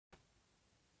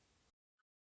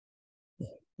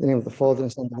In the name of the Father,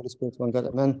 and Son, and the Holy Spirit, one God,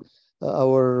 amen.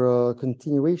 Our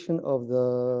continuation of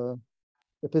the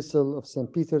epistle of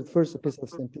St. Peter, the first epistle of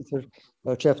St. Peter,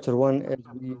 chapter 1, as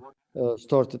we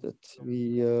started it.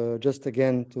 We just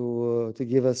again to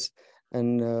give us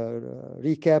an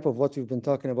recap of what we've been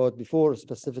talking about before,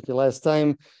 specifically last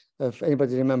time. If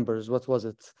anybody remembers, what was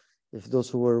it? If those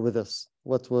who were with us,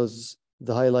 what was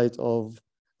the highlight of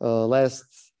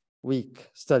last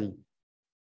week study?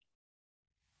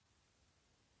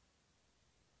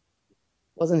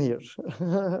 Wasn't here.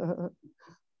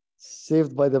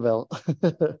 Saved by the bell.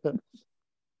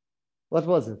 What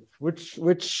was it?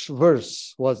 Which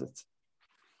verse was it?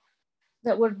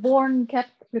 That we're born, kept,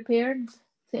 prepared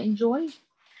to enjoy.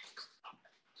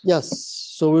 Yes.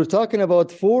 So we're talking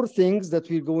about 4 things that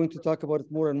we're going to talk about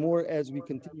more and more as we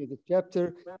continue the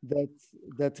chapter.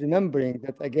 That remembering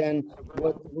that again,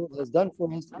 what the Lord has done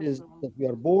for us is that we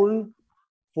are born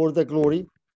for the glory.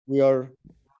 We are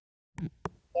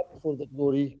kept for the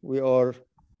glory. We are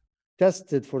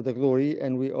tested for the glory,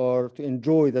 and we are to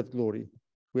enjoy that glory.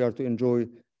 We are to enjoy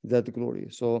that glory.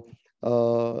 So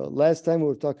last time we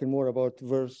were talking more about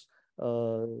verse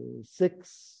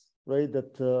 6, right?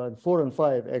 That 4 and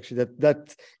 5 actually,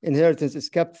 that inheritance is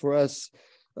kept for us,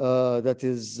 that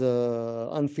is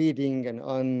unfading and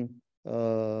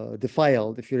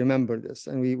undefiled, if you remember this.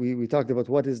 And we talked about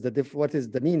what is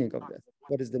the meaning of that.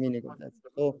 What is the meaning of that?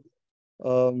 So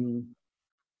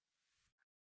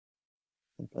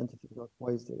I'm trying to figure out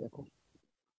why is there echo.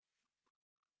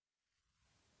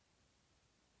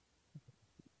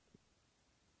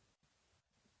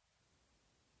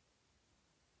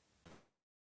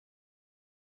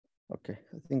 Okay,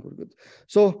 I think we're good.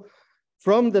 So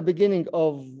from the beginning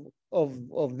of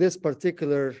this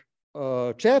particular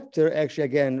chapter, actually,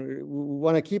 again, we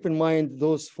want to keep in mind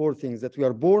those 4 things: that we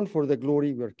are born for the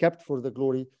glory, we are kept for the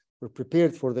glory, we're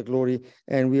prepared for the glory,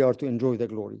 and we are to enjoy the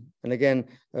glory. And again,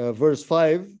 verse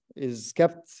 5 is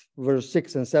kept, verse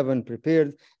 6 and 7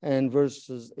 prepared, and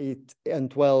verses 8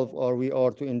 and 12 we are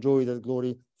to enjoy the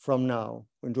glory from now.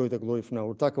 Enjoy the glory from now.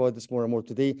 We'll talk about this more and more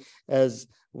today as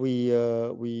we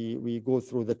go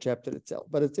through the chapter itself.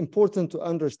 But it's important to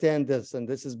understand this, and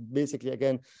this is basically,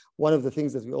 again, one of the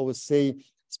things that we always say,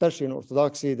 especially in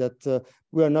Orthodoxy, that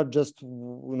we are not just,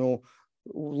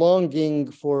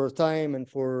 longing for time and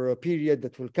for a period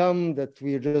that will come, that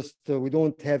we just we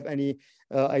don't have any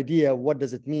idea what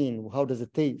does it mean, how does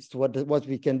it taste, what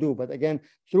we can do. But again,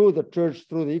 through the church,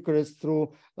 through the Eucharist,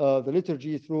 through the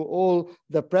liturgy, through all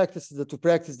the practices that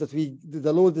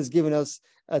the Lord has given us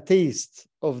a taste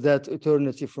of that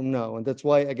eternity from now. And that's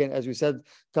why, again, as we said a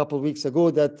couple of weeks ago,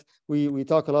 that we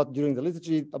talk a lot during the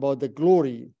liturgy about the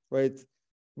glory, right?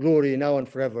 Glory now and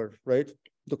forever, right?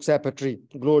 Doxa Patri,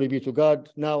 glory be to God,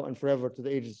 now and forever to the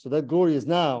ages. So that glory is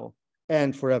now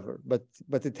and forever, but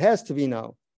it has to be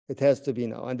now. It has to be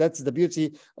now, and that's the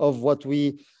beauty of what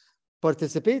we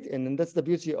participate in, and that's the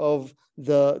beauty of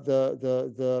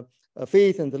the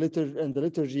faith and the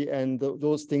liturgy and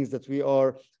those things that we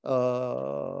are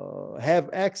have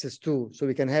access to, so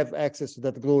we can have access to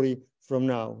that glory from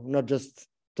now, not just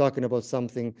talking about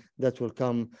something that will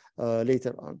come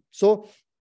later on. So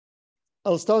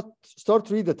I'll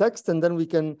start read the text, and then we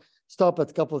can stop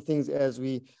at a couple of things as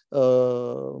we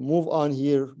move on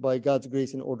here by God's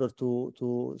grace, in order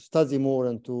to study more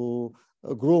and to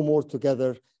grow more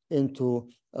together into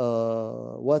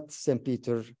what St.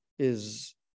 Peter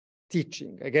is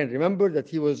teaching. Again, remember that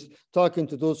he was talking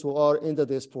to those who are in the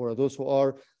diaspora, those who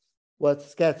are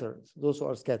scattered, those who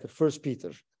are scattered. First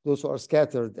Peter, those who are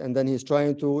scattered, and then he's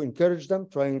trying to encourage them,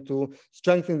 trying to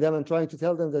strengthen them, and trying to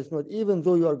tell them that even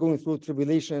though you are going through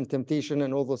tribulation and temptation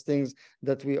and all those things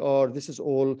that this is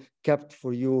all kept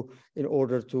for you in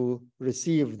order to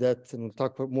receive that, and we'll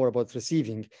talk more about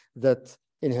receiving that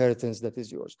inheritance that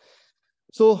is yours.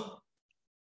 So,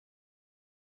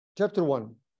 chapter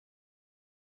 1,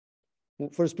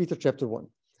 1 Peter chapter 1.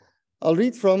 I'll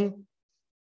read from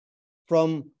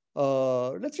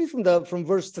let's read from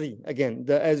verse 3 again,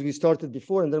 as we started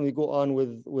before, and then we go on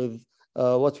with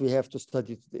what we have to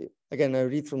study today. Again, I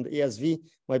read from the ESV,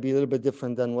 might be a little bit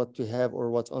different than what we have or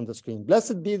what's on the screen.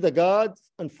 Blessed be the God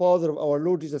and Father of our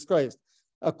Lord Jesus Christ.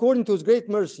 According to his great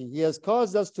mercy, he has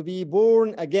caused us to be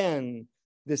born again.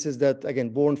 This is that, again,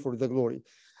 born for the glory.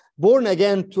 Born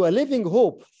again to a living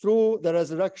hope through the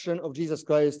resurrection of Jesus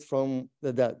Christ from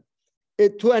the dead.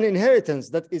 To an inheritance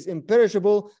that is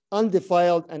imperishable,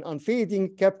 undefiled, and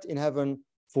unfading, kept in heaven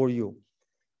for you,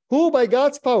 who by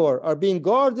God's power are being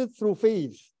guarded through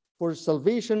faith for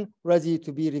salvation, ready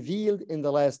to be revealed in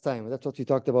the last time. That's what we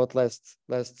talked about last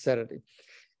Saturday.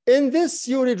 In this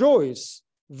you rejoice,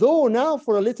 though now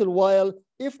for a little while,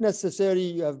 if necessary,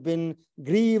 you have been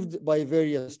grieved by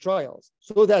various trials,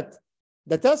 so that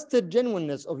the tested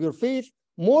genuineness of your faith,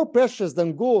 more precious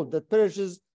than gold that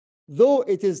perishes, though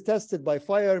it is tested by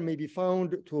fire, may be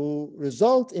found to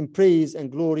result in praise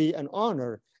and glory and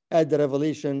honor at the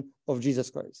revelation of Jesus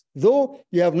Christ. Though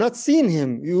you have not seen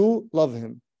him, you love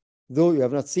him. Though you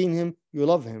have not seen him, you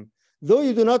love him. Though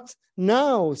you do not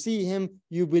now see him,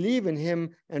 you believe in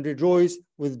him and rejoice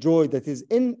with joy that is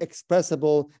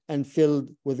inexpressible and filled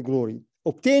with glory,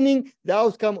 obtaining the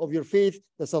outcome of your faith,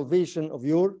 the salvation of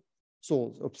your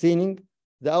souls. Obtaining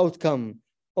the outcome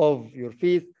of your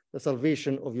faith, the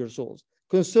salvation of your souls.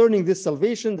 Concerning this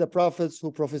salvation, the prophets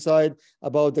who prophesied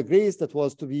about the grace that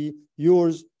was to be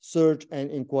yours searched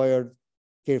and inquired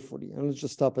carefully. And let's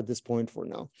just stop at this point for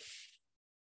now.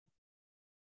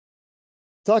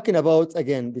 Talking about,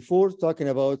 again, before talking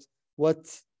about what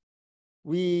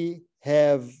we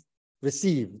have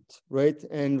received, right?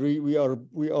 And we are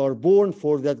born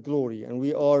for that glory, and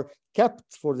we are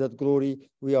kept for that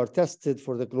glory. We are tested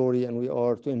for the glory, and we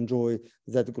are to enjoy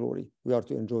that glory. We are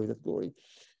to enjoy that glory.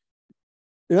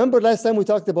 Remember last time we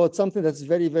talked about something that's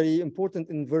very, very important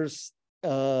in verse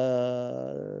 7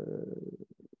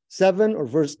 or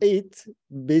verse 8,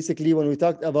 basically when we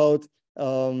talked about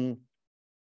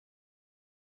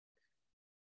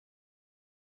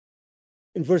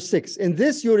in verse 6, in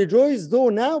this you rejoice, though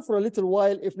now for a little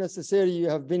while, if necessary, you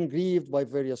have been grieved by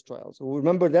various trials. So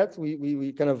remember that?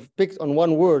 We kind of picked on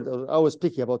one word, or I was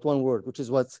picky about one word, which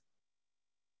is what?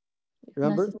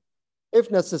 Remember? If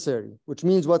necessary, which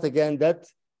means what again? That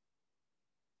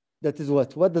is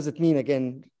what? What does it mean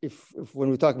again, if when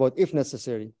we talk about if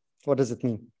necessary? What does it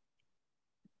mean?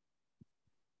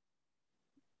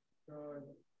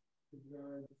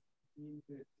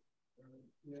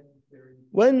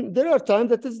 When there are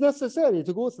times that it's necessary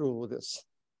to go through this,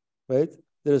 right?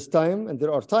 There is time, and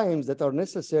there are times that are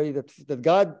necessary, that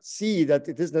God see that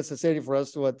it is necessary for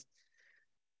us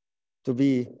to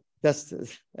be tested,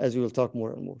 as we will talk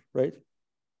more and more, right?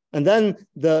 And then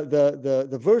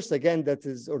the verse again that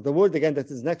is, or the word again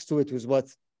that is next to it was what?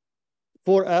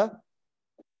 For a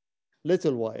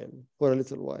little while, for a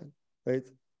little while, right?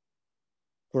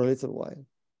 For a little while.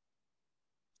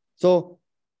 So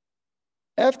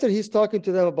after he's talking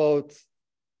to them about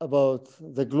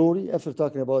the glory, after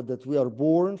talking about that we are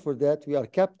born for that, we are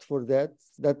kept for that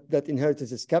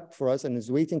inheritance is kept for us and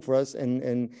is waiting for us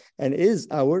and is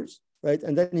ours, right?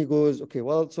 And then he goes, okay,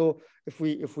 well, so if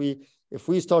we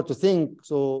start to think,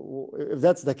 so if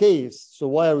that's the case, so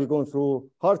why are we going through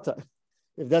hard time?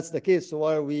 If that's the case, so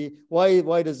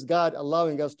why does God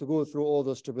allowing us to go through all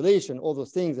those tribulation, all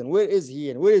those things, and where is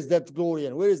he, and where is that glory,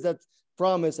 and where is that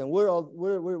promise, and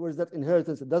where's that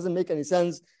inheritance? It doesn't make any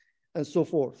sense, and so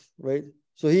forth, right?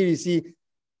 So here you see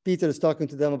Peter is talking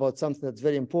to them about something that's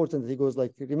very important. He goes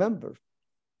like, remember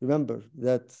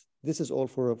that this is all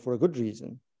for a good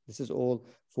reason. This is all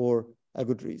for a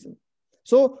good reason.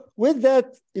 So with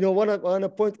that, I want to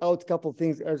point out a couple of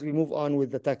things as we move on with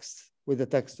the text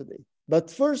today. But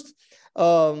first,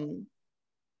 the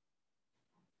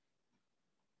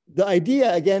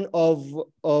idea again of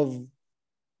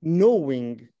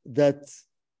knowing that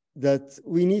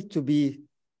we need to be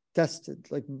tested.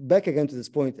 Like back again to this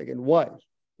point again. Why?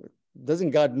 Doesn't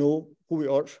God know who we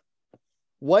are?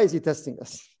 Why is he testing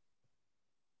us?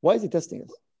 Why is he testing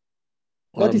us?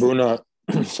 Abuna,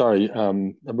 sorry,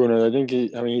 Abuna, I think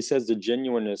he says the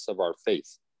genuineness of our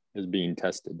faith is being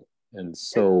tested. And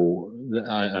so,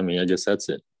 I guess that's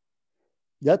it.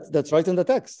 That's right in the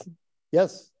text.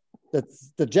 Yes,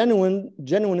 that's the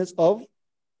genuineness of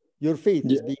your faith.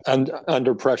 Yeah, and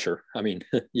under pressure.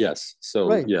 Yes. So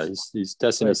right. Yeah, he's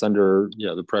testing us under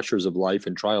the pressures of life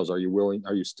and trials. Are you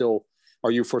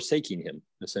forsaking him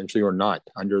essentially or not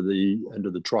under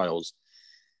the trials?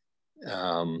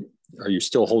 Are you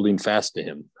still holding fast to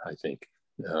him? I think.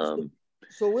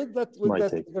 So with that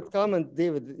comment,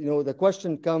 David, the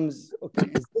question comes,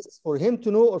 okay, is this for him to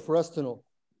know or for us to know?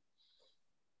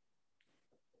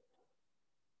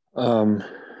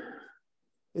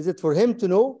 Is it for him to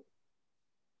know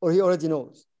or he already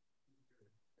knows?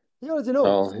 He already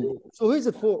knows. So who is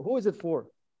it for? Who is it for?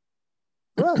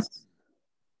 For us.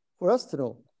 For us to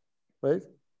know, right?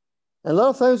 And a lot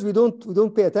of times we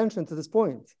don't pay attention to this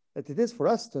point, that it is for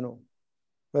us to know,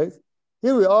 right?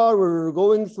 Here we are, we're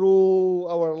going through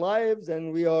our lives,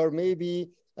 and we are maybe,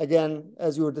 again,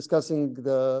 as you were discussing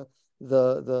the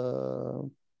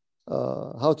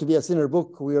How to Be a Sinner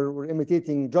book, we're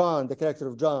imitating John, the character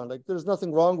of John. Like, there's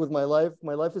nothing wrong with my life.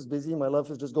 My life is busy. My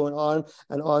life is just going on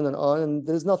and on and on. And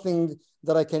there's nothing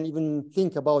that I can even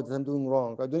think about that I'm doing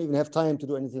wrong. I don't even have time to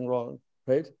do anything wrong,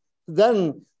 right?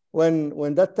 then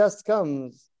when that test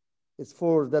comes, it's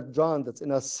for that John that's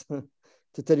in us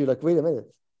to tell you, like, wait a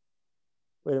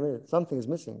minute, something is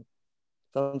missing.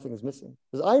 Something is missing.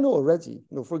 Because I know already,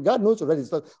 for God knows already.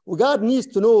 It's not, well, God needs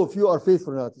to know if you are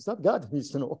faithful or not. It's not God who needs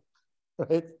to know,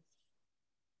 right?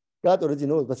 God already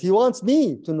knows, but he wants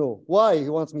me to know. Why he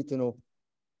wants me to know?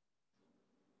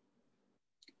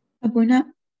 Abuna,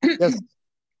 yes.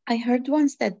 I heard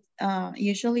once that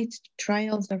usually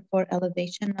trials are for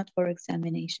elevation, not for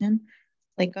examination.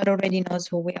 Like God already knows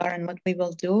who we are and what we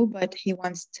will do, but he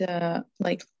wants to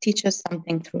teach us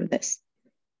something through this.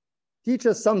 Teach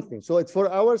us something. So it's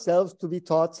for ourselves to be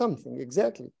taught something.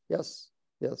 Exactly. Yes.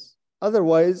 Yes.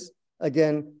 Otherwise,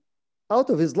 again, out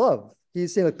of his love,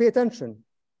 he's saying, like, pay attention,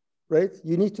 right?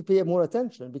 You need to pay more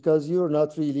attention because you're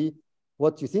not really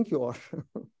what you think you are,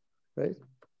 right?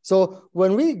 So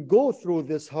when we go through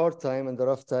this hard time and the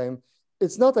rough time,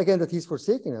 it's not, again, that he's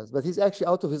forsaking us, but he's actually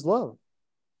out of his love.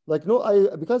 Like, no,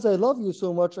 because I love you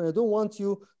so much and I don't want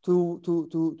you to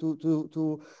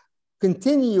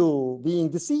continue being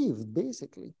deceived,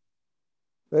 basically,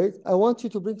 right? I want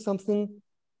to bring something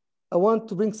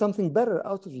better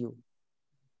out of you,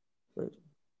 right?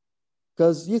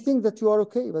 Because you think that you are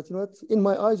okay, but you know what? In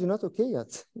my eyes, you're not okay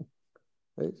yet,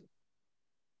 right?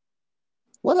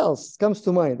 What else comes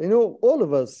to mind? All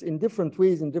of us in different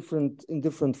ways, in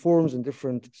different forms, in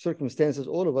different circumstances,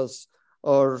 all of us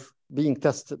are being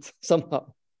tested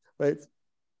somehow, right?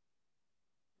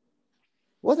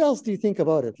 What else do you think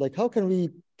about it? Like, how can we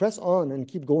press on and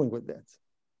keep going with that?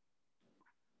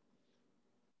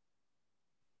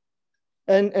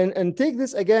 And take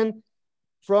this again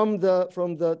from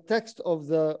the text or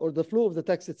the flow of the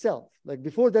text itself. Like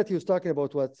before that, he was talking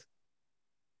about what?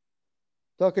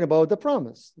 Talking about the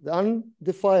promise, the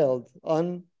undefiled,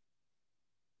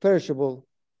 unperishable,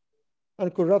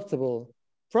 uncorruptible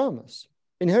promise,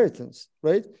 inheritance,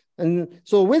 right? And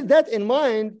so with that in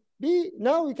mind,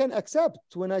 now we can accept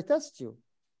when I test you,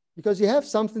 because you have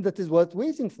something that is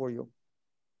waiting for you,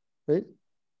 right?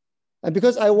 And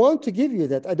because I want to give you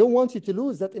that, I don't want you to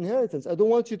lose that inheritance. I don't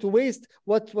want you to waste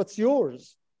what's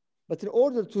yours. But in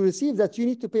order to receive that, you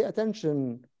need to pay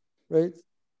attention, right?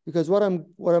 Because what I'm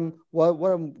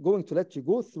going to let you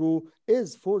go through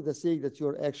is for the sake that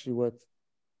you're actually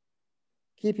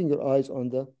keeping your eyes on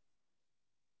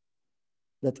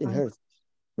that inheritance,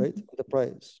 right? The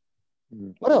prize.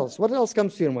 What else? What else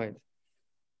comes to your mind?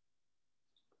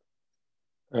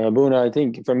 Buna, I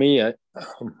think for me,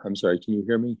 I'm sorry, can you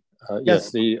hear me?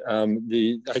 Yes.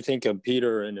 I think of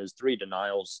Peter and his 3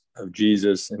 denials of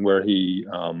Jesus, and where he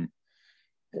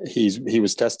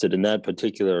was tested in that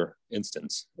particular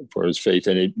instance for his faith,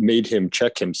 and it made him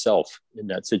check himself in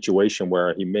that situation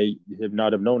where he may have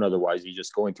not have known otherwise. He's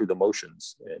just going through the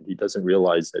motions, and he doesn't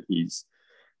realize that he's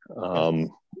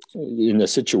in a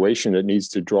situation that needs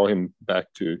to draw him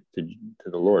back to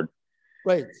the Lord.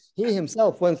 Right. He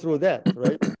himself went through that,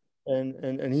 right?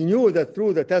 And he knew that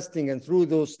through the testing and through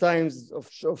those times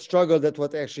of struggle, that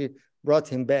what actually brought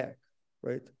him back,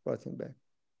 right? Brought him back.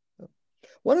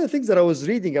 One of the things that I was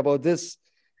reading about this,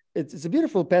 it's a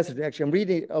beautiful passage,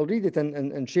 actually. I'll read it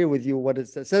and share with you what it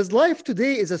says. It says, life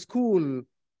today is a school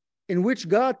in which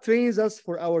God trains us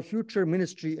for our future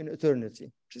ministry in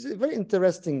eternity, which is a very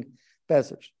interesting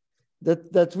passage.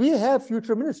 That we have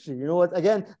future ministry. You know what?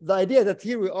 Again, the idea that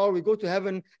here we go to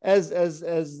heaven as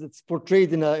it's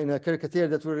portrayed in a caricature,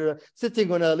 that we're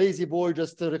sitting on a lazy boy,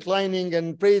 just reclining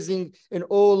and praising in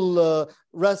all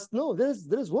rest. No,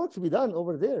 there's work to be done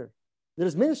over there.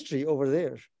 There's ministry over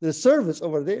there. There's service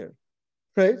over there,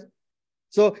 right?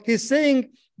 So he's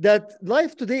saying that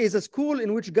life today is a school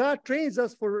in which God trains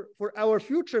us for our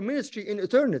future ministry in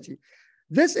eternity.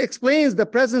 This explains the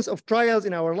presence of trials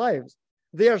in our lives.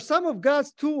 They are some of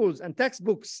God's tools and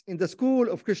textbooks in the school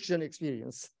of Christian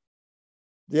experience.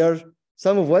 They are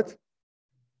some of what?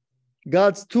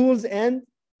 God's tools and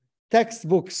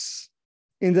textbooks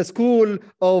in the school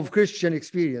of Christian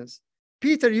experience.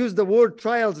 Peter used the word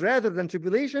trials rather than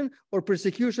tribulation or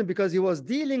persecution because he was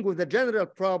dealing with the general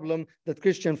problem that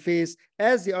Christians face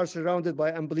as they are surrounded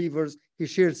by unbelievers. He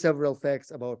shared several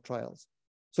facts about trials.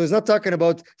 So he's not talking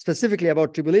about specifically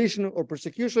about tribulation or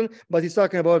persecution, but he's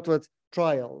talking about what?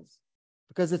 Trials,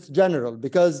 because it's general,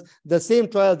 because the same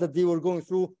trials that they were going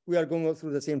through, we are going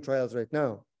through the same trials right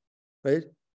now, right?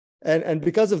 And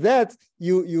because of that,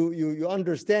 you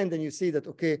understand and you see that,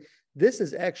 okay, this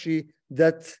is actually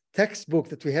that textbook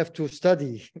that we have to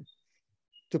study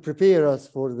to prepare us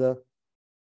for the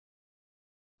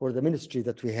ministry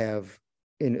that we have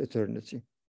in eternity.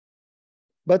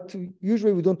 But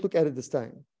usually we don't look at it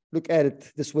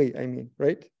this way, I mean,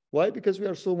 right? Why? Because we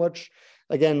are so much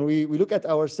Again, we look at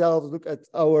ourselves, look at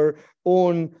our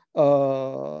own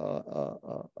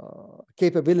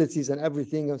capabilities and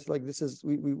everything. It's like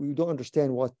we don't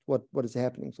understand what is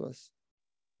happening to us.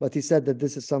 But he said that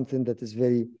this is something that is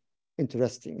very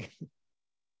interesting.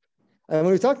 And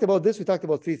when we talked about this, we talked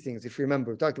about three things. If you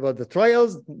remember, we talked about the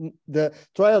trials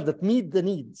that meet the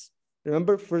needs.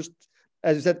 Remember, first,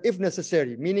 as you said, if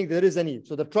necessary, meaning there is a need.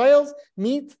 So the trials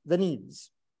meet the needs.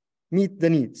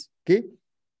 Okay.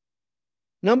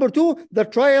 Number two, the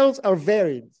trials are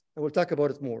varied, and we'll talk about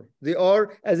it more. They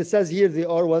are, as it says here, they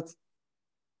are what?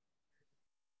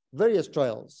 Various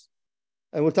trials,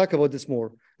 and we'll talk about this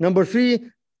more. Number three,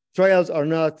 trials are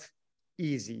not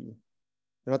easy.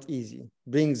 They're not easy. It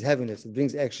brings heaviness. It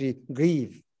brings actually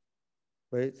grief,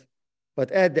 right? But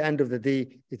at the end of the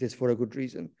day, it is for a good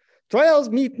reason. Trials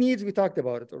meet needs. We talked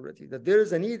about it already, that there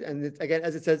is a need, and again,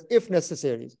 as it says, if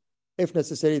necessary,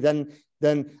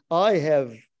 then I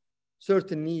have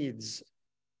certain needs,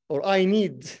 or I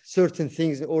need certain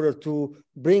things in order to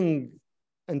bring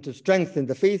and to strengthen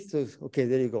the faith. So, okay,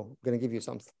 there you go. I'm going to give you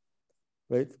something,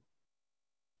 right?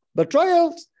 But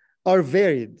trials are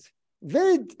varied.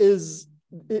 Varied is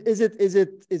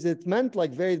it meant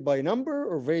like varied by number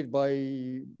or varied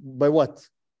by what?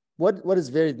 What does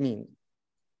varied mean?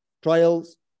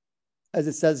 Trials, as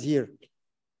it says here.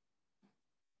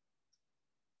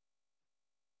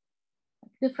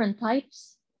 Different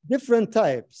types. Different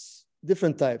types.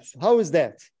 How is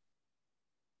that?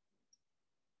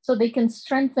 So they can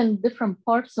strengthen different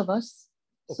parts of us.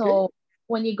 Okay. So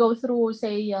when you go through,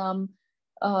 say, a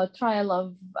trial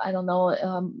of, I don't know,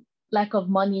 lack of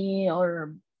money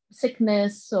or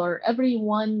sickness, or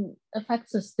everyone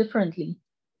affects us differently.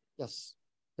 Yes.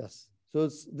 So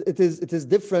it is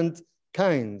different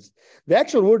kinds. The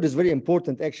actual word is very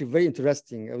important, actually very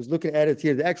interesting. I was looking at it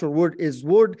here. The actual word is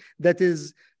word that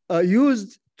is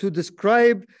used to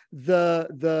describe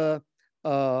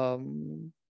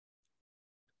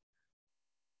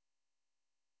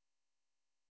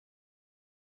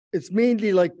it's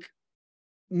mainly like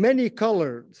many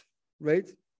colored, right?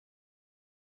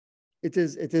 It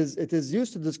is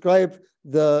used to describe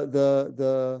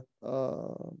the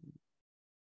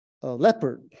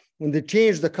leopard when they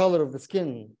change the color of the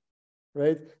skin,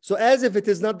 right? So as if it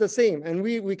is not the same, and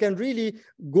we can really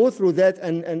go through that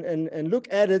and look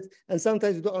at it, and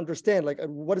sometimes we don't understand, like,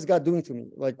 what is God doing to me?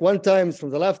 Like, one time it's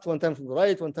from the left, one time from the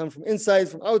right, one time from inside,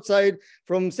 from outside,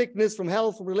 from sickness, from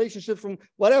health, from relationships, from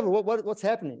whatever. What's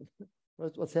happening?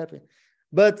 What's happening?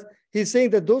 But he's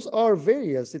saying that those are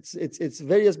various. It's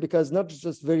various because not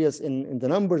just various in the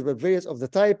numbers, but various of the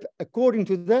type according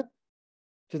to the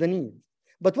need.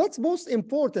 But what's most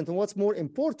important and what's more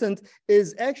important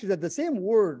is actually that the same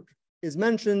word is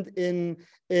mentioned in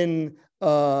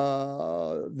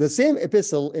the same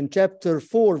epistle in chapter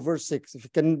 4, verse 6. If you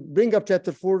can bring up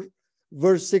chapter 4,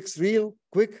 verse 6 real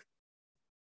quick.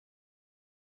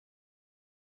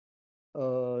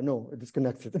 No, it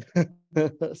disconnected.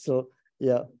 So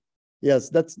yeah. Yes,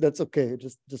 that's okay.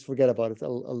 Just forget about it.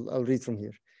 I'll read from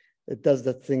here. It does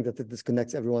that thing that it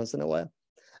disconnects every once in a while.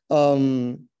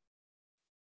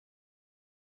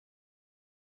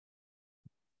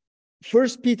 1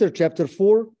 Peter chapter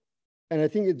 4, and I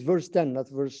think it's verse 10, not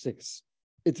verse 6.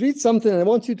 It reads something, and I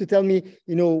want you to tell me,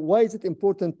 why is it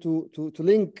important to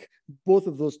link both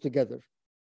of those together?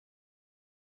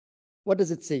 What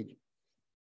does it say?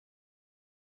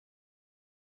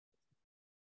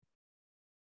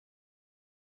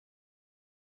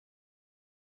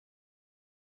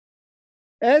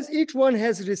 As each one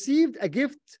has received a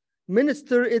gift,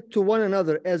 minister it to one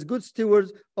another as good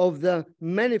stewards of the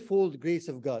manifold grace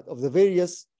of God, of the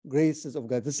various graces of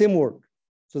God. The same word.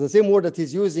 So the same word that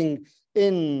he's using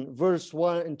in verse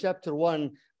 1, in chapter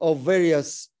 1 of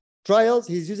various trials,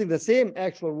 he's using the same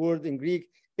actual word in Greek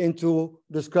into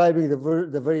describing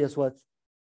the various what?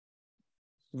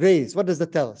 Grace. What does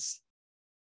that tell us?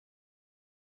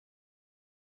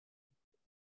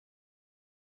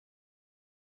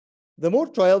 The more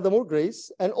trial, the more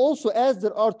grace. And also, as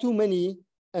there are too many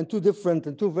and too different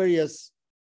and too various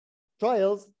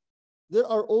trials, there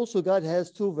are also, God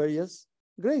has two various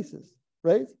graces,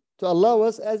 right? To allow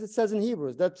us, as it says in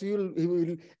Hebrews, that he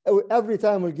will every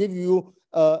time will give you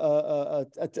a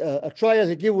trial.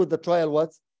 He'll give with the trial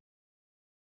what?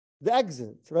 The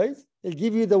exit, right? He'll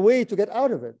give you the way to get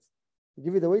out of it. He'll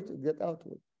give you the way to get out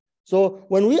of it. So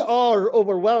when we are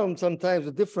overwhelmed sometimes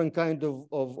with different kind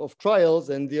of trials,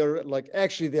 and they're like,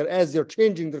 actually as they're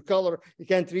changing their color, you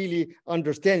can't really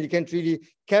understand, you can't really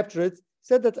capture it,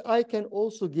 said that I can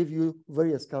also give you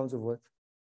various kinds of what?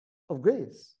 Of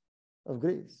grace,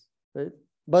 right?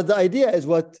 But the idea is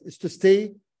what? Is to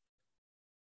stay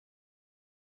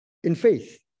in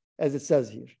faith, as it says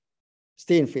here.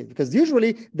 Stay in faith, because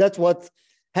usually that's what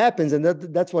happens, and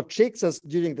that's what shakes us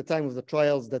during the time of the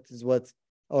trials. That is what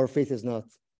our faith is not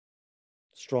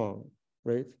strong,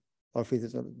 right? Our faith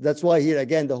is not. That's why here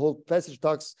again, the whole passage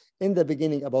talks in the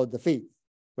beginning about the faith,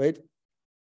 right?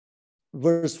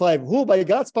 Verse 5, who by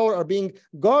God's power are being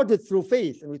guarded through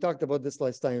faith. And we talked about this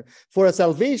last time, for a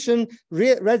salvation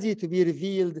ready to be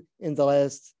revealed in the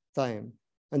last time.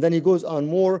 And then he goes on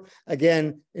more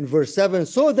again in verse 7,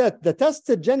 so that the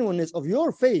tested genuineness of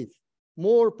your faith,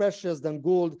 more precious than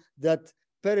gold that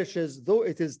perishes, though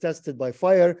it is tested by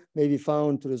fire, may be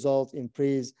found to result in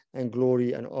praise and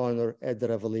glory and honor at the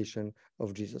revelation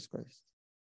of Jesus Christ.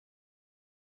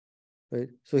 Right?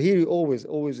 So here you always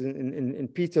in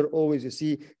Peter, always you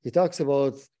see, he talks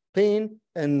about pain,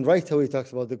 and right away he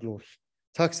talks about the glory.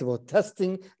 Talks about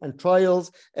testing and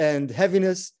trials and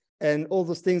heaviness and all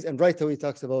those things, and right away he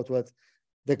talks about what?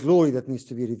 The glory that needs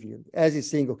to be revealed. As he's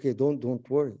saying, okay, don't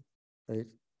worry, right?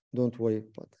 Don't worry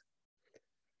about it.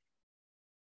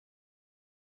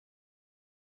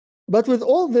 But with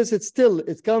all this,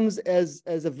 it comes as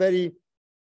a very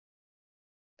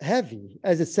heavy,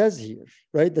 as it says here,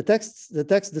 right? The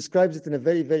text describes it in a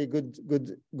very, very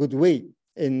good way,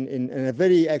 in a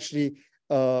very actually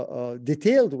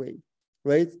detailed way,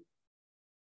 right?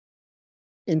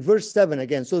 In verse 7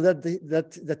 again, so that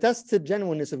the tested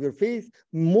genuineness of your faith,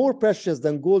 more precious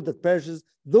than gold that perishes,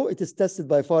 though it is tested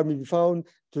by fire, may be found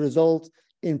to result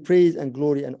in praise and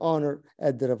glory and honor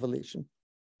at the revelation.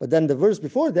 But then the verse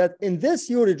before that, in this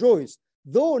you rejoice,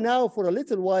 though now for a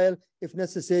little while, if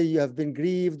necessary, you have been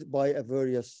grieved by a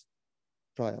various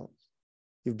trials.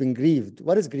 You've been grieved.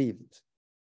 What is grieved?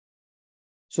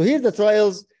 So here the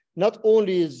trials not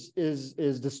only is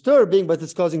disturbing, but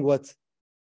it's causing what?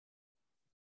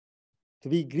 To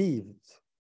be grieved.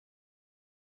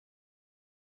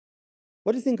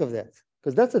 What do you think of that?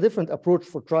 Because that's a different approach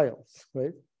for trials,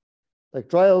 right? Like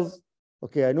trials,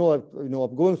 okay, I know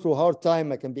I'm going through a hard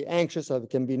time. I can be anxious. I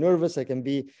can be nervous. I can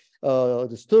be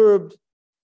disturbed.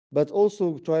 But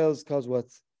also trials cause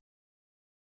what?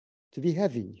 To be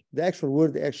heavy. The actual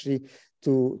word actually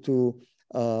to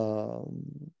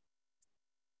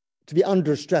be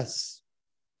under stress,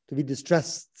 to be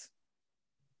distressed,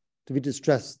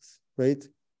 right?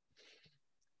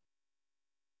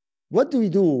 What do we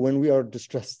do when we are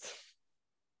distressed?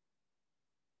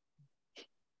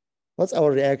 What's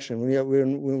our reaction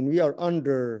when we are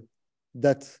under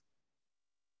that?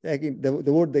 The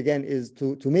word again is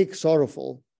to make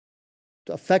sorrowful,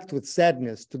 to affect with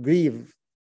sadness, to grieve,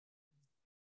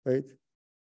 right?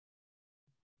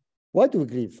 Why do we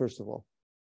grieve, first of all,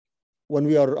 when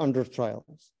we are under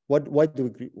trials? Why do we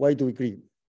grieve? Why do we grieve?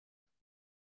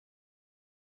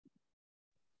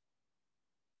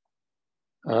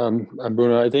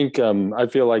 Bruno, I think I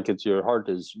feel like your heart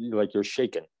is like you're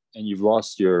shaken and you've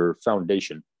lost your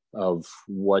foundation of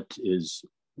what is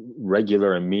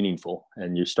regular and meaningful,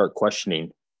 and you start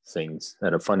questioning things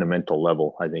at a fundamental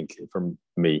level. I think for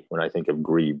me, when I think of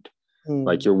grieved,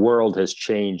 like your world has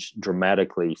changed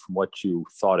dramatically from what you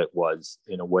thought it was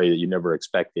in a way that you never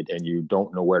expected, and you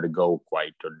don't know where to go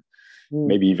quite, or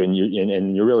maybe even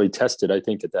and you're really tested, I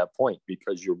think, at that point,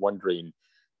 because you're wondering,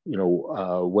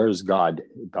 where's God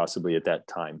possibly at that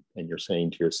time? And you're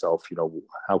saying to yourself,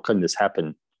 how can this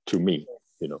happen to me?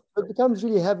 It becomes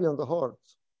really heavy on the heart.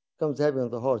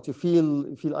 You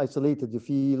feel isolated. You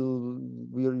feel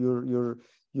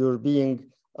you're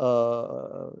being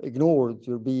ignored.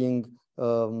 You're being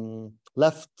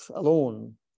left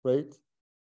alone, right?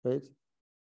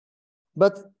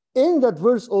 But in that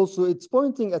verse also, it's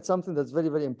pointing at something that's very,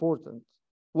 very important.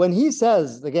 When he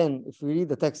says, again, if we read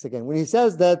the text again, when he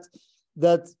says that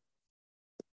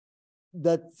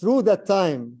through that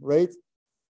time, right?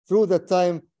 Through that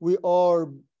time, we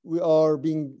are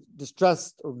being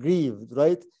distressed or grieved,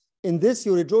 right? In this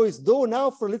you rejoice, though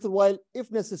now for a little while, if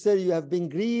necessary, you have been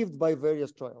grieved by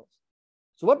various trials.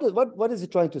 So what is he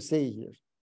trying to say here?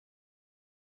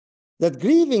 That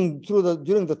grieving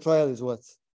during the trial is what?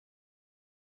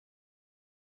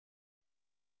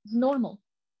 It's normal.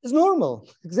 It's normal,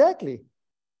 exactly.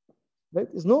 Right?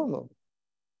 It's normal.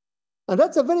 And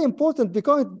that's a very important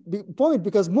point,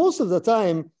 because most of the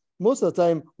time,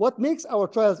 what makes our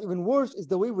trials even worse is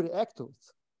the way we react to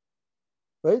it,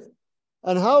 right?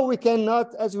 And how we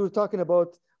cannot, as we were talking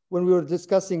about when we were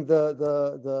discussing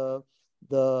the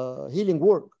healing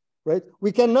work, right?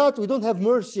 We don't have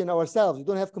mercy in ourselves. We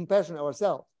don't have compassion in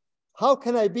ourselves. How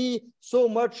can I be so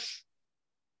much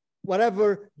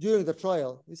whatever during the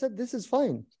trial? He said, this is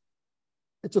fine.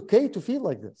 It's okay to feel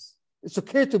like this. It's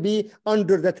okay to be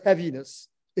under that heaviness.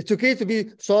 It's okay to be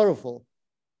sorrowful.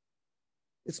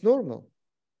 It's normal,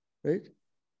 right?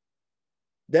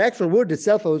 The actual word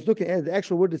itself, I was looking at the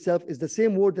actual word itself, is the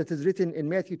same word that is written in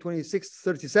Matthew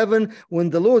 26:37, when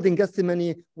the Lord in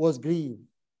Gethsemane was grieved.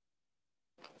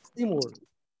 Same word.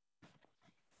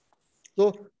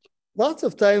 So lots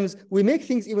of times we make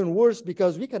things even worse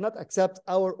because we cannot accept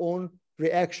our own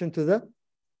reaction to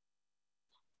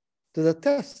the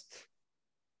test.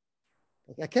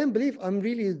 I can't believe I'm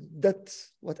really that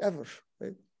whatever,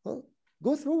 right? Well,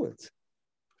 go through it.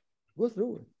 Go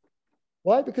through it.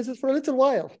 Why? Because it's for a little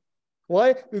while.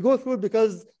 Why? We go through it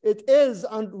because it is,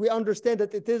 and we understand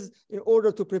that it is in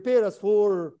order to prepare us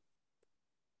for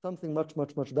something much,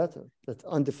 much, much better, that's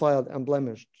undefiled and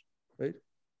blemished, right?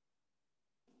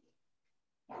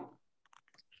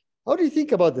 How do you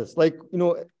think about this? Like, you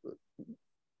know,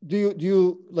 do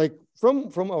you like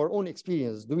from our own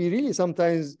experience, do we really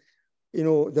sometimes, you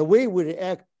know, the way we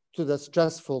react to the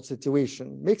stressful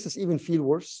situation makes us even feel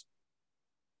worse,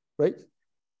 right?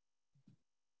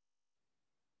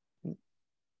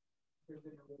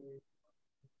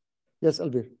 Yes,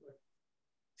 Albert.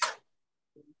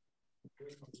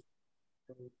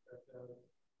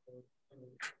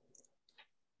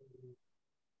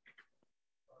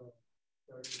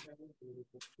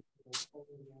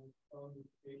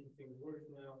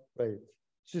 Right.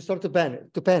 So you start to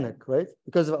panic, right?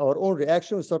 Because of our own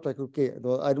reaction, we start like, okay,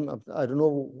 I don't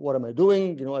know, what am I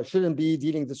doing? You know, I shouldn't be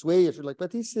dealing this way. I should like,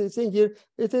 but he's saying here,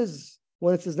 it is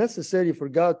when it is necessary for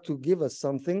God to give us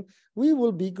something, we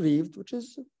will be grieved, which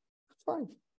is fine.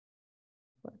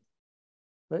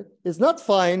 Right? It's not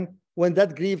fine when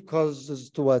that grief causes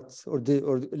to what, or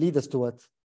lead us to what?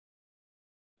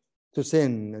 To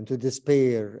sin and to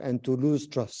despair and to lose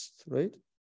trust, right?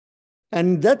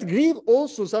 And that grief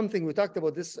also something we talked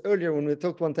about this earlier when we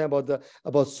talked one time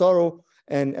about sorrow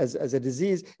and as a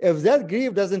disease. If that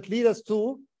grief doesn't lead us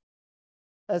to,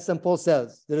 as St. Paul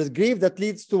says, there is grief that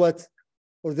leads to what?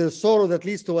 Or there's sorrow that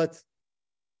leads to what?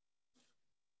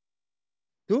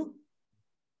 To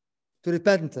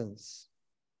repentance,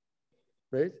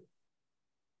 right?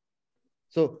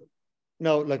 So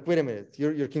now, like, wait a minute,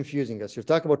 you're confusing us. You're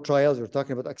talking about trials, you're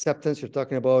talking about acceptance, you're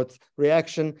talking about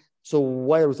reaction. So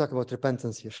why are we talking about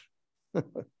repentance here?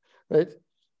 Right?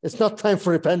 It's not time for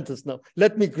repentance now.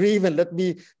 Let me grieve and let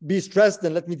me be stressed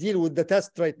and let me deal with the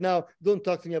test right now. Don't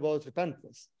talk to me about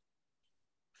repentance.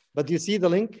 But do you see the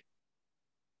link?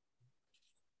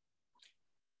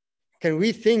 Can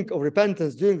we think of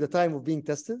repentance during the time of being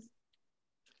tested?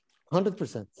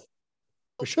 100%.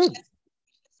 We should.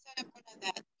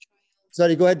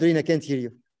 Sorry, go ahead, Doreen, I can't hear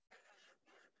you.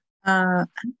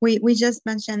 We just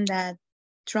mentioned that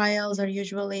trials are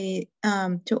usually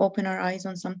to open our eyes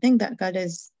on something that God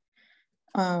is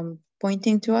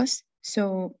pointing to us.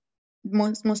 So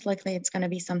most likely it's going to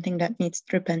be something that needs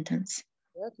repentance.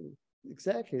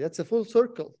 Exactly. That's a full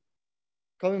circle.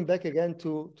 Coming back again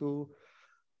to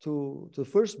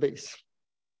first base,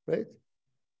 right?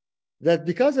 That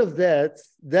because of that,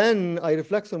 then I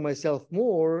reflect on myself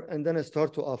more, and then I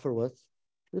start to offer what?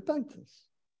 Repentance,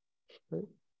 right?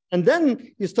 And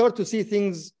then you start to see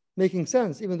things making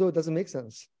sense, even though it doesn't make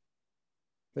sense,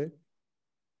 right?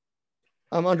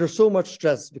 I'm under so much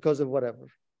stress because of whatever,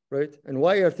 right? And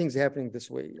why are things happening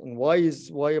this way? And why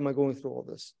am I going through all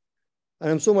this? And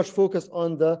I'm so much focused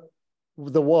on the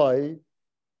why,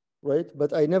 right?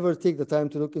 But I never take the time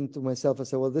to look into myself and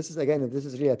say, well, this is, again, if this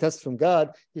is really a test from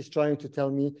God, he's trying to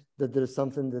tell me that there is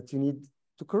something that you need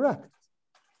to correct.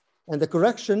 And the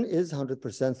correction is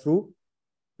 100% through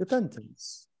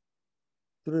repentance.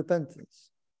 Through repentance.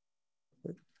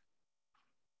 Right?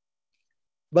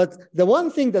 But the one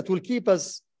thing that will keep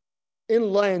us in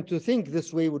line to think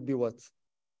this way would be what?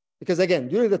 Because again,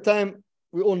 during the time,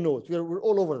 we all know it. We're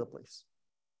all over the place.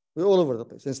 We're all over the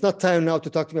place. It's not time now to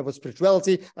talk to me about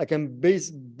spirituality. I can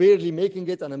barely making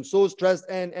it, and I'm so stressed.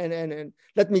 And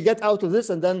let me get out of this,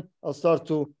 and then I'll start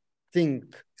to think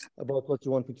about what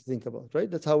you want me to think about.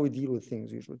 Right? That's how we deal with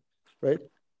things usually. Right?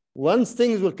 Once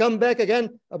things will come back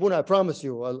again, Abuna, I promise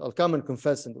you, I'll come and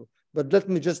confess and do. But let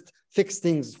me just fix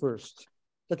things first.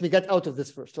 Let me get out of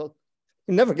this first. So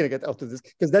I'm never going to get out of this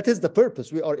because that is the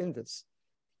purpose. We are in this.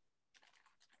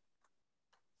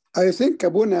 I think,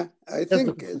 Abuna,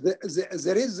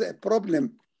 there is a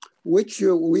problem which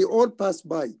we all pass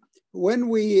by. When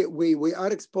we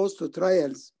are exposed to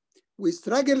trials, we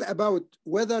struggle about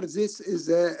whether this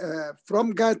is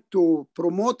from God to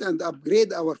promote and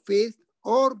upgrade our faith,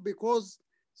 or because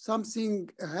something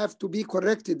have to be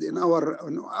corrected in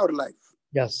our life.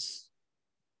 Yes.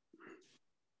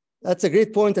 That's a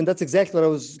great point, and that's exactly what I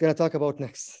was going to talk about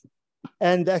next.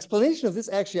 And the explanation of this,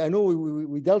 actually, I know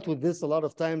we dealt with this a lot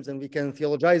of times, and we can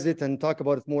theologize it and talk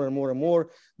about it more and more and more.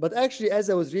 But actually,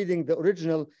 as I was reading the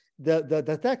original,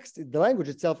 the text, the language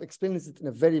itself explains it in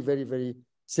a very, very, very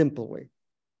simple way.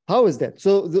 How is that?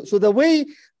 So the way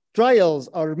trials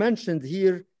are mentioned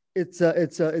here, it's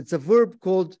a verb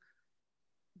called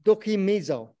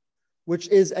dokimezo, which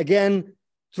is, again,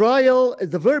 trial.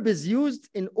 The verb is used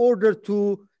in order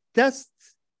to test.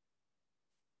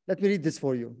 Let me read this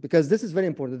for you, because this is very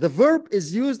important. The verb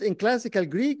is used in classical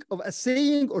Greek of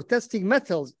assaying or testing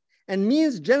metals and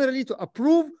means generally to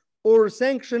approve or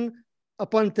sanction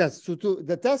upon test. So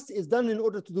the test is done in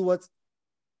order to do what?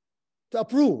 To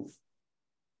approve.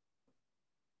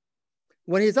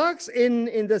 When he talks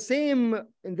in the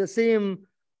same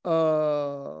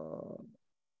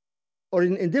or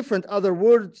in different other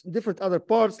words, different other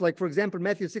parts, like for example,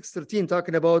 Matthew 6:13,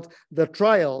 talking about the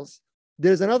trials,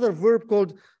 there's another verb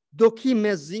called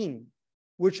dokimezin,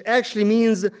 which actually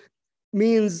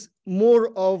means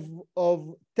more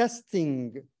of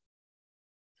testing,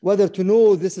 whether to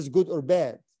know this is good or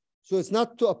bad. So it's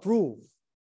not to approve.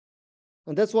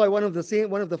 And that's why one of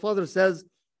the fathers says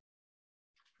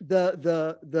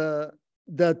the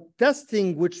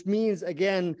testing, which means,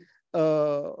 again,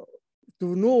 to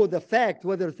know the fact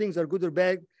whether things are good or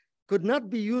bad, could not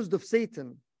be used of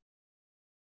Satan.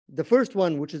 The first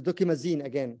one, which is dokimazin,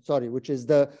 again, sorry, which is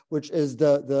the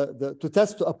to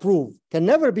test, to approve, can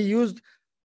never be used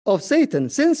of Satan,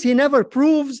 since he never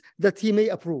proves that he may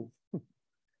approve.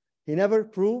 He never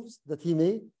proves that he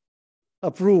may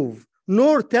approve,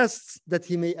 nor tests that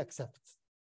he may accept.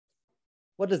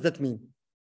 What does that mean?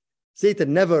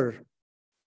 Satan never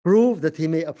proves that he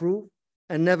may approve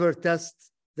and never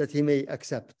tests that he may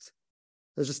accept.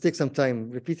 Let's just take some time,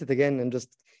 repeat it again, and just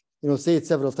say it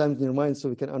several times in your mind so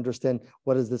we can understand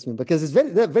what does this mean. Because it's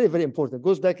very, very, very important. It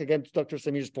goes back again to Dr.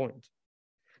 Samir's point.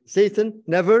 Satan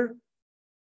never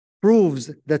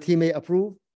proves that he may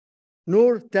approve,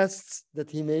 nor tests that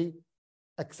he may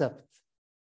accept.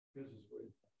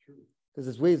 Because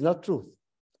his way is not truth.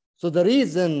 So the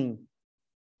reason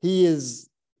he is,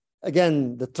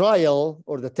 again, the trial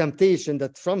or the temptation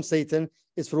that from Satan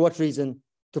is for what reason?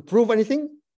 To prove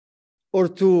anything? Or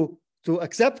to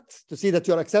accept, to see that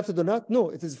you're accepted or not?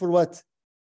 No, it is for what?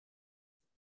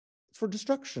 It's for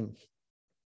destruction.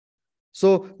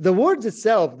 So the words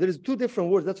itself, there is two different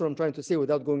words. That's what I'm trying to say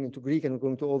without going into Greek and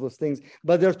going to all those things.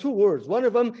 But there are two words. One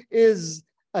of them is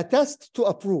a test to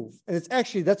approve. And it's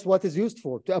actually, that's what is used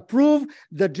for, to approve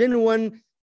the genuineness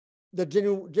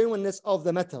of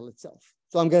the metal itself.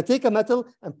 So I'm going to take a metal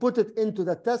and put it into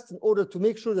the test in order to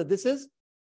make sure that this is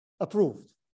approved.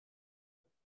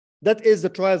 That is the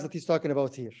trials that he's talking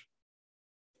about here.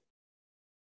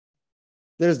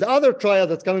 There's the other trial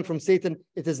that's coming from Satan.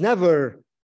 It is never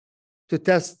to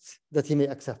test that he may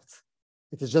accept.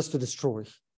 It is just to destroy.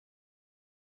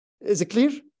 Is it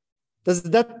clear? Does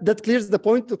that clears the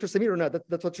point, Dr. Samir, or not?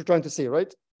 That's what you're trying to say,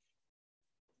 right?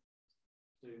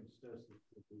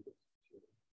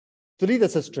 To lead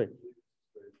us astray.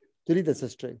 To lead us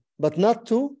astray. But not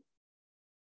to.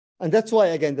 And that's why,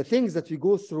 again, the things that we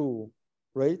go through,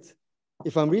 right?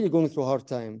 If I'm really going through a hard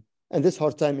time, and this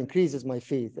hard time increases my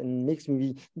faith and makes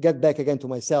me get back again to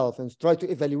myself and try to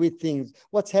evaluate things.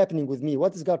 What's happening with me?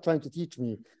 What is God trying to teach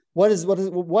me?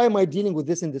 Why am I dealing with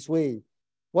this in this way?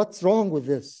 What's wrong with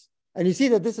this? And you see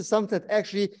that this is something that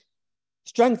actually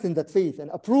strengthens that faith and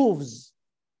approves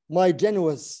my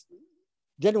genuineness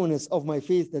of my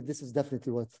faith, that this is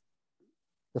definitely what?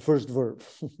 The first verb,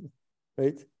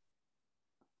 right?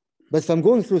 But if I'm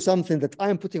going through something that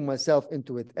I'm putting myself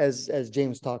into it, as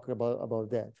James talked about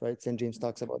that, right? St. James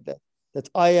talks about that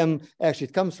I am, actually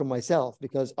it comes from myself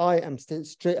because I am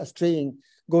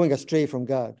going astray from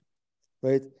God,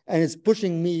 right? And it's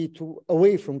pushing me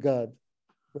away from God,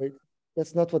 right?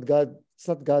 That's not what it's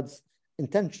not God's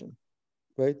intention,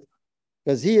 right?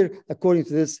 Because here, according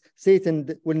to this, Satan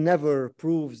will never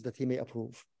proves that he may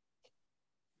approve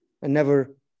and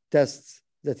never tests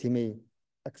that he may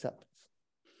accept.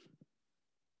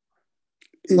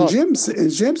 In James,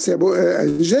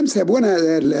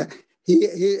 Abuna, he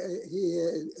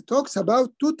talks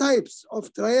about two types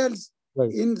of trials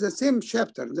in the same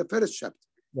chapter, the first chapter.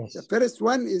 Yes. The first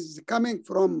one is coming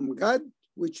from God,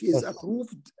 which is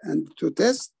approved and to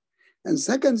test. And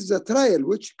second is the trial,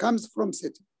 which comes from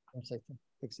Satan.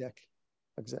 Exactly.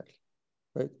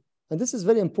 Right. And this is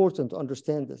very important to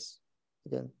understand this.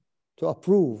 Again, to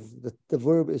approve, the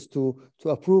verb is to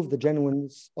approve the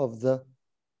genuineness of the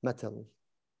metal.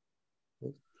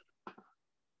 Right?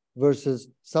 Versus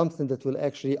something that will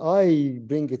actually, I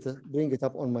bring it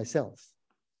up on myself.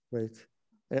 Right.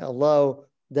 And allow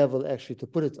devil actually to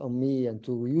put it on me and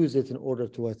to use it in order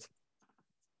to what?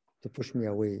 To push me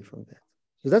away from that.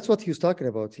 So that's what he's talking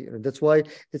about here. And that's why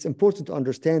it's important to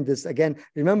understand this. Again,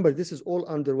 remember, this is all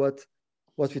under what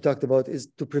we talked about, is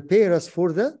to prepare us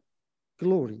for the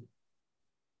glory.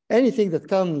 Anything that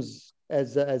comes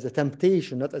as a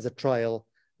temptation, not as a trial,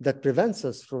 that prevents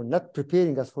us from not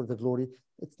preparing us for the glory,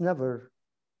 it's never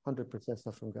 100%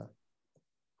 stuff from God.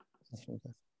 It's from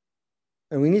God.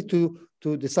 And we need to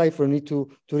decipher, need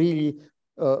to really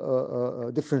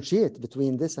differentiate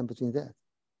between this and between that,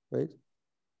 right?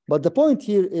 But the point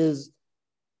here is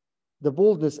the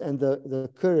boldness and the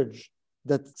courage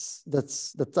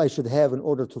that I should have in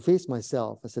order to face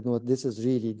myself. I said, no, this is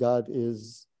really, God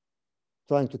is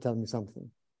trying to tell me something.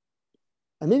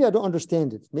 And maybe I don't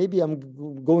understand it. Maybe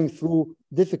I'm going through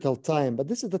difficult time, but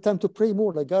this is the time to pray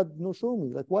more. Like, God, show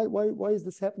me. Like, why is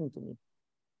this happening to me?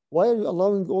 Why are you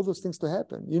allowing all those things to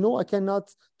happen? I cannot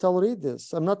tolerate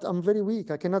this. I'm very weak.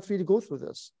 I cannot really go through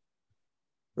this,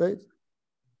 right?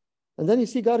 And then you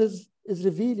see God is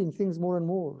revealing things more and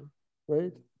more,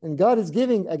 right? And God is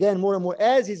giving, again, more and more.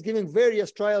 As he's giving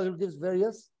various trials, he gives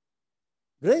various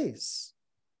grace.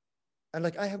 And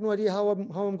like, I have no idea how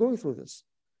I'm going through this.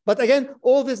 But again,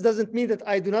 all this doesn't mean that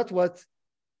I do not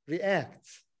react.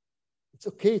 It's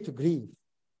okay to grieve.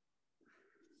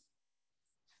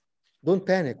 Don't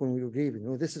panic when we're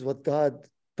grieving. This is what God,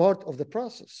 part of the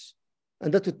process.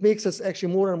 And that it makes us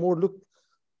actually more and more look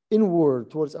inward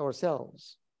towards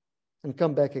ourselves and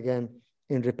come back again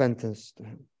in repentance to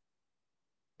him,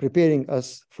 preparing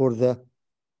us for the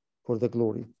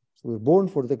glory. So we're born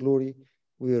for the glory.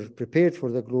 We're prepared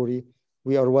for the glory.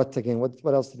 We are what again?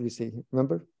 What else did we say?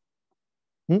 Remember?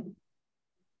 To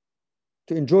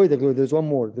enjoy the glory. There's one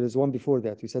more. There's one before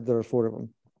that. We said there are 4 of them.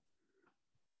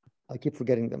 I keep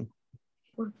forgetting them.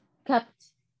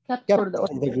 Kept for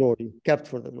the glory. Kept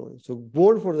for the glory. So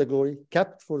born for the glory,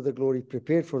 kept for the glory,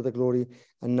 prepared for the glory,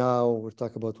 and now we're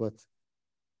talking about what?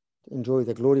 To enjoy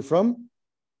the glory from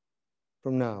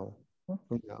now.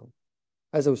 From now.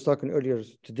 As I was talking earlier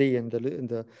today in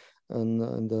the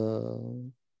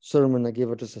sermon, I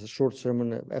gave just a short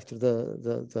sermon after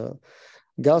the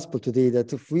gospel today,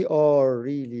 that if we are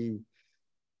really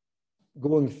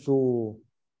going through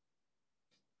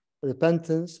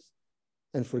repentance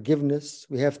and forgiveness,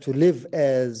 we have to live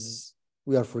as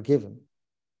we are forgiven.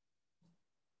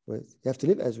 Right? You have to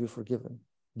live as we're forgiven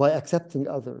by accepting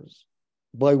others,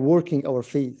 by working our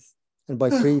faith, and by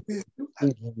praying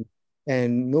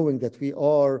and knowing that we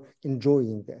are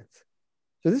enjoying that.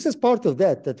 So this is part of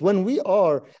that when we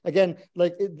are, again,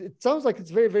 like it sounds like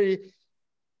it's very, very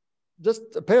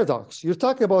just a paradox. You're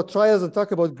talking about trials and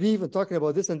talking about grief and talking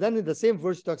about this, and then in the same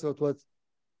verse, it talks about what?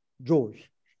 Joy.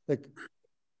 Like,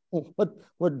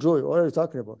 what joy? What are you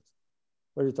talking about?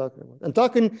 What are you talking about? And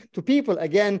talking to people,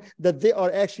 again, that they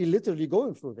are actually literally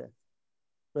going through that,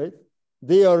 right?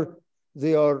 They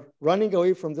are running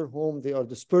away from their home. They are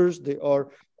dispersed. They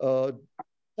are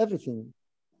everything.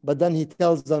 But then he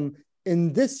tells them,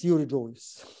 in this you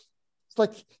rejoice. It's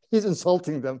like he's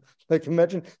insulting them. Like,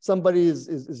 imagine somebody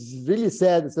is really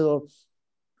sad and says, oh,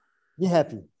 be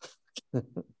happy.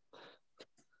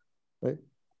 Right?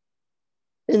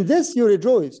 In this you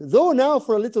rejoice, though now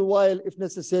for a little while, if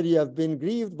necessary, you have been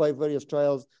grieved by various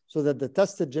trials, so that the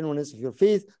tested genuineness of your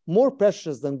faith, more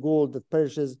precious than gold that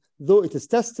perishes, though it is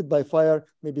tested by fire,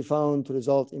 may be found to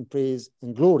result in praise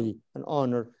and glory and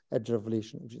honor at the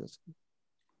revelation of Jesus.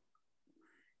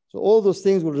 So all those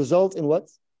things will result in what?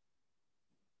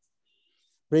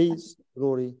 Praise,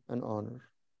 glory, and honor.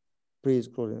 Praise,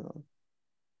 glory, and honor.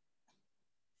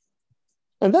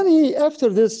 And then after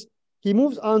this, he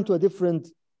moves on to a different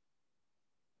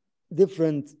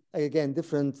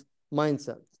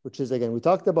mindset, which is, again, we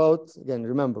talked about, again,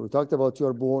 remember, we talked about you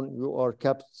are born, you are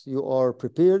kept, you are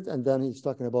prepared, and then he's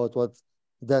talking about what?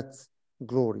 That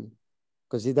glory.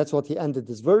 Because that's what he ended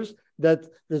this verse, that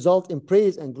result in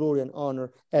praise and glory and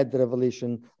honor at the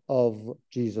revelation of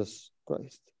Jesus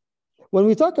Christ. When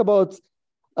we talk about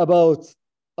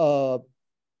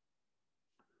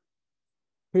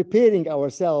preparing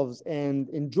ourselves and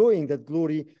enjoying that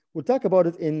glory, we'll talk about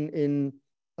it in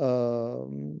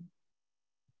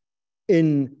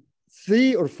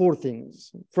 3 or 4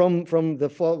 things from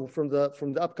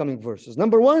the upcoming verses.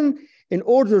 Number 1, in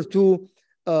order to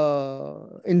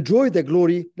enjoy the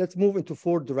glory, let's move into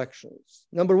 4 directions.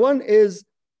 Number 1 is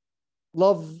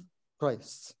love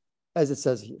Christ, as it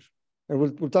says here. And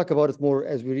we'll talk about it more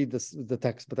as we read the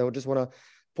text, but I would just want to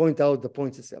point out the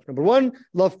points itself. Number 1,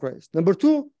 love Christ. Number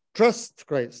 2, trust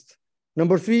Christ.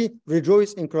 Number 3,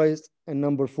 rejoice in Christ. And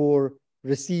number 4,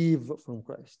 receive from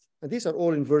Christ. And these are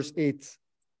all in verse 8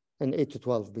 and 8 to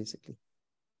 12, basically.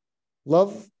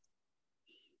 Love,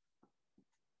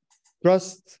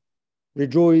 trust,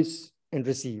 rejoice, and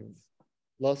receive.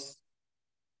 Lust,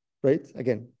 right?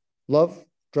 Again, love,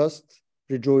 trust,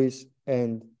 rejoice,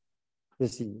 and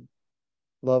receive.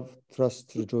 Love,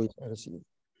 trust, rejoice, and receive.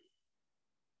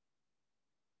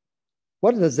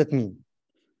 What does that mean?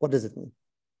 What does it mean?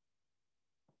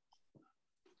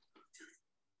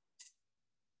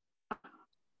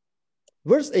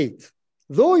 Verse 8,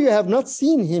 though you have not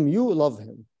seen him, you love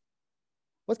him.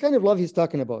 What kind of love he's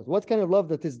talking about? What kind of love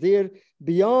that is there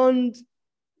beyond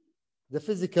the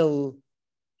physical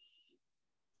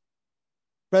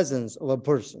presence of a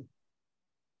person?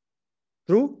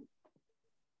 Through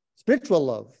spiritual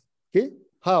love. Okay?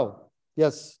 How?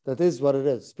 Yes, that is what it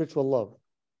is, spiritual love,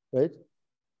 right?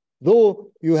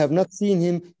 Though you have not seen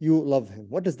him, you love him.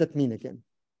 What does that mean again?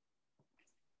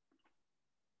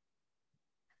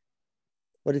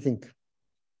 What do you think?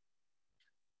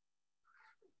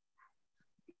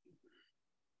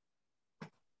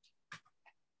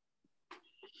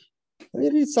 Let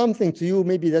me read something to you,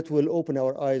 maybe that will open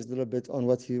our eyes a little bit on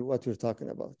what we're talking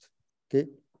about. Okay?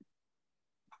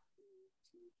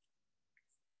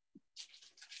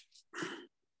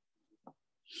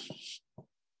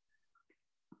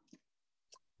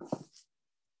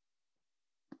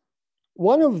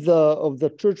 One of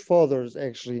the church fathers,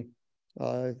 actually,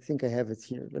 I think I have it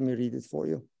here. Let me read it for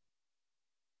you.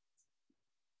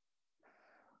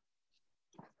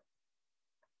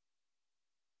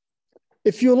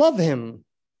 If you love him,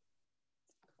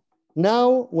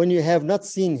 now when you have not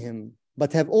seen him,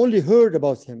 but have only heard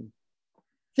about him,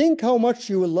 think how much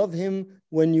you will love him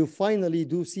when you finally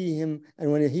do see him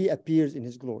and when he appears in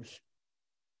his glory.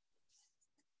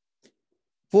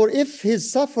 For if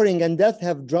his suffering and death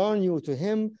have drawn you to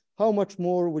him, how much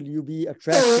more will you be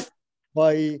attracted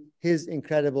by his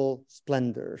incredible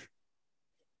splendor?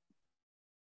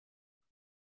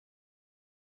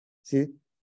 See,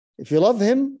 if you love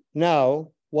him now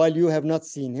while you have not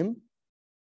seen him,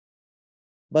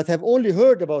 but have only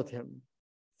heard about him,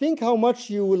 think how much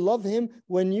you will love him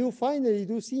when you finally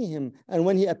do see him and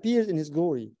when he appears in his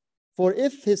glory. For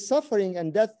if his suffering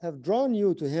and death have drawn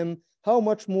you to him, how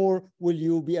much more will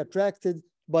you be attracted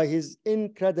by his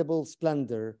incredible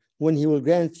splendor when he will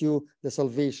grant you the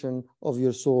salvation of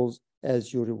your souls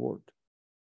as your reward,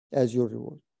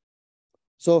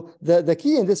 So the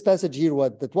key in this passage here,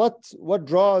 what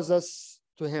draws us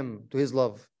to him, to his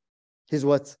love, his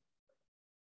what?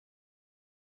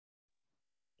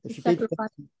 If you take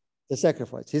the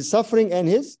sacrifice, his suffering and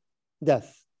his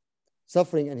death,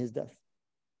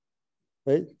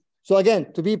 right? So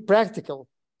again, to be practical,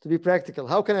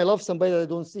 how can I love somebody that I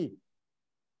don't see?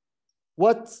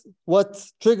 What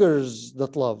triggers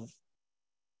that love?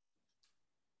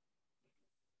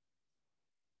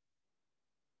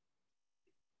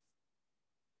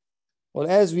 Well,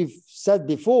 as we've said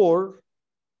before,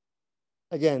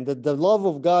 again, that the love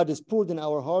of God is poured in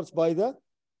our hearts by the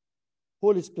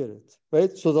Holy Spirit,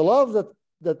 right? So the love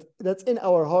that's in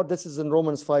our heart, this is in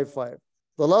Romans 5:5.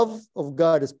 The love of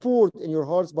God is poured in your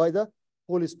hearts by the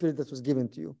Holy Spirit that was given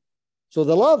to you. So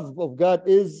the love of God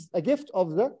is a gift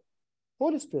of the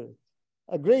Holy Spirit,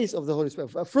 a grace of the Holy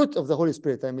Spirit, a fruit of the Holy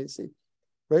Spirit, I may say,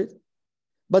 right?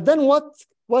 But then what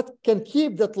can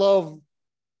keep that love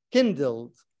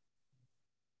kindled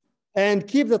and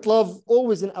keep that love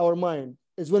always in our mind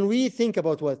is when we think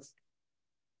about what?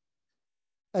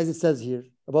 As it says here,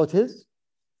 about his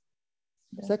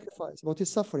sacrifice, about his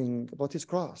suffering, about his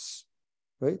cross,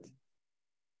 right?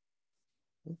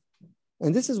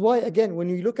 And this is why, again, when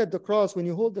you look at the cross, when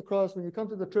you hold the cross, when you come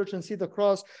to the church and see the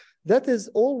cross, that is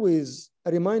always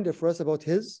a reminder for us about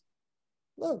his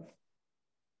love.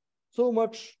 So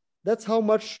much, that's how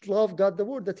much love God the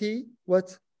word that he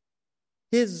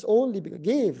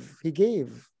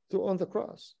gave on the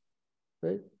cross,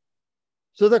 right?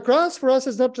 So the cross for us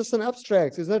is not just an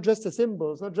abstract, it's not just a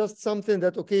symbol, it's not just something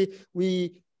that, okay,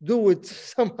 we do it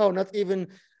somehow, not even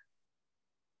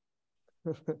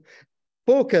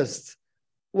focused.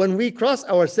 When we cross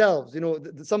ourselves,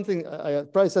 something, I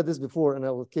probably said this before and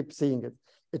I will keep saying it.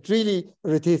 It really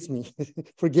irritates me,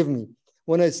 forgive me,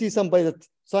 when I see somebody that's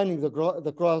signing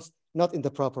the cross not in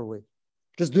the proper way,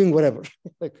 just doing whatever.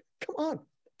 Like, come on,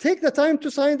 take the time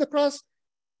to sign the cross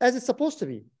as it's supposed to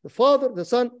be. The Father, the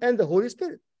Son, and the Holy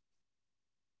Spirit.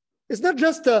 It's not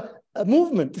just a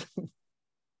movement.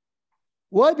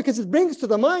 Why? Because it brings to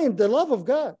the mind the love of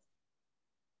God.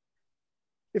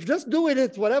 If just doing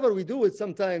it, whatever we do it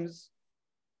sometimes,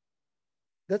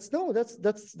 that's not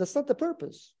the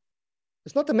purpose.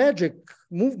 It's not a magic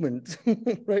movement,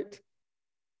 right?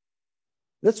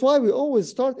 That's why we always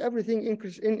start everything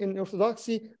in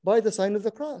Orthodoxy by the sign of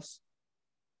the cross.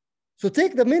 So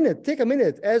take a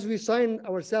minute as we sign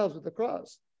ourselves with the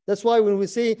cross. That's why when we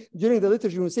say during the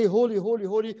liturgy, when we say holy, holy,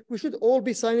 holy, we should all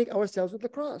be signing ourselves with the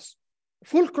cross,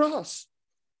 full cross.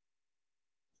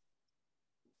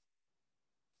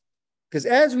 Because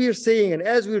as we are saying and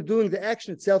as we're doing the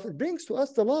action itself, it brings to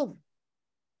us the love.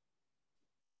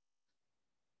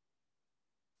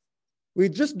 We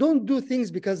just don't do things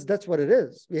because that's what it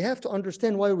is. We have to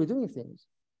understand why we're doing things.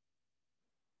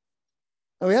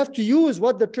 And we have to use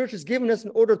what the church has given us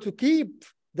in order to keep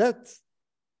that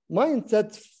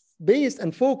mindset based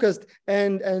and focused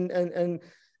and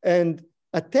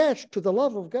attached to the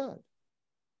love of God.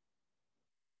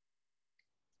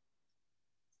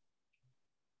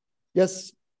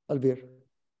 Yes, Albir.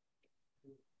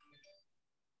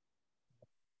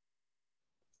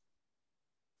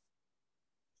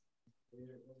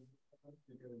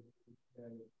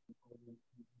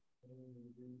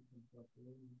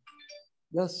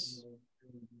 Yes.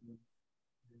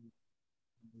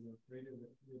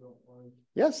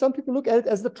 Yes, some people look at it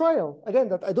as the trial. Again,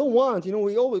 that I don't want,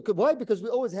 we always, why? Because we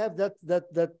always have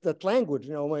that language,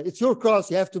 it's your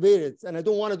cross, you have to bear it. And I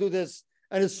don't want to do this.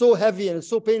 And it's so heavy and it's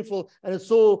so painful and it's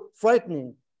so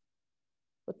frightening.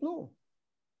 But no.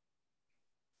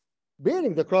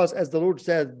 Bearing the cross, as the Lord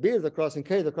said, bear the cross and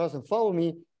carry the cross and follow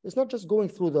me, it's not just going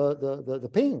through the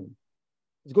pain.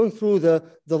 It's going through the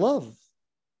love.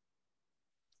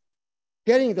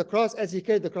 Carrying the cross as he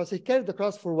carried the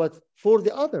cross for what? For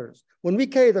the others. When we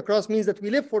carry the cross means that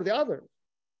we live for the others.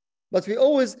 But we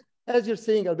always, as you're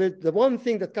saying, Albert, the one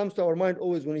thing that comes to our mind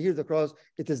always when we hear the cross,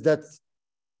 it is that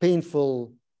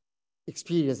painful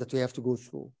experience that we have to go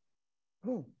through.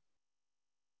 Oh.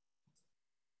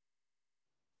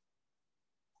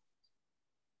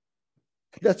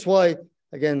 That's why,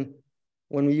 again,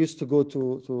 when we used to go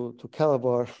to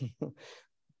Calabar,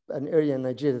 an area in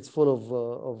Nigeria that's full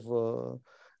of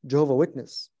Jehovah's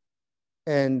Witnesses.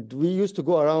 And we used to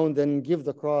go around and give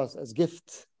the cross as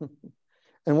gift.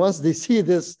 And once they see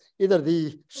this, either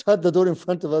they shut the door in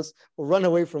front of us or run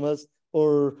away from us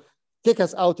or take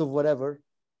us out of whatever.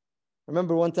 I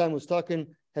remember one time I was talking,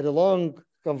 had a long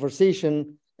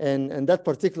conversation, and that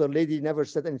particular lady never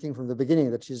said anything from the beginning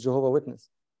that she's Jehovah's Witness.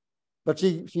 But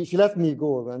she let me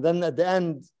go. And then at the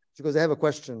end, she goes, I have a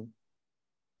question.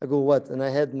 I go, what? And I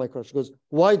had my cross. She goes,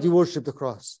 why do you worship the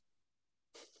cross?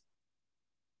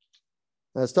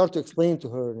 And I start to explain to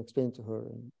her. And,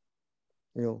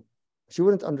 she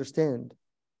wouldn't understand.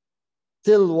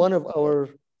 Till one of our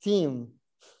team,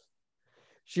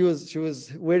 she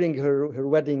was wearing her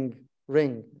wedding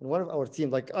ring. And one of our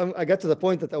team, I got to the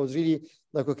point that I was really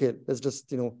like, okay, let's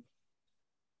just,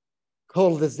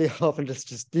 call this day off and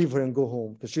just leave her and go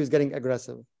home because she was getting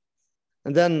aggressive.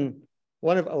 And then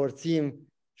one of our team,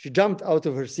 she jumped out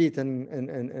of her seat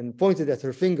and pointed at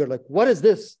her finger, like, what is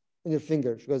this in your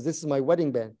finger? She goes, this is my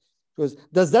wedding band. She goes,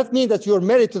 does that mean that you're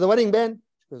married to the wedding band?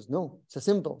 She goes, no, it's a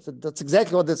symbol. So that's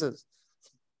exactly what this is.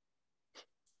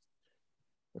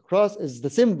 The cross is the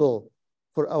symbol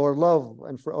for our love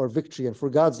and for our victory and for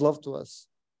God's love to us.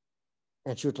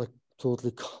 And she would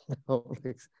totally calm down.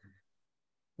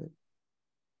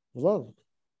 The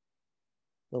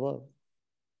love.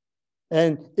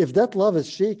 And if that love is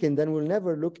shaken, then we'll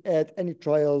never look at any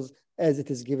trials as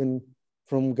it is given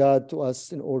from God to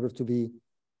us in order to be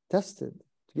tested,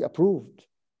 to be approved.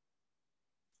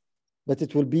 But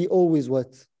it will be always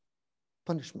what?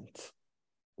 Punishment.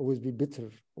 Always be bitter,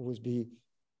 always be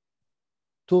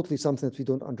totally something that we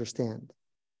don't understand.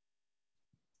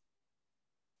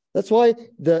 That's why,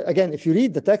 again, if you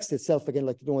read the text itself, again,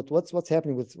 what's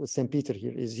happening with St. Peter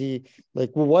here? Is he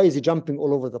why is he jumping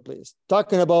all over the place?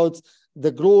 Talking about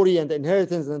the glory and the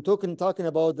inheritance and talking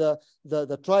about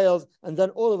the trials. And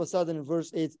then all of a sudden in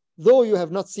verse 8, though you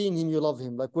have not seen him, you love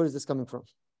him. Where is this coming from?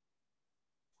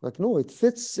 No, it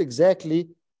fits exactly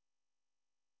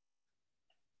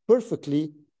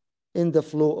perfectly in the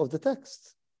flow of the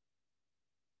text.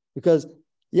 Because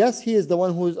yes, he is the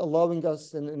one who is allowing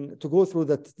us and to go through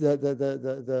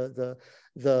the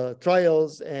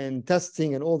trials and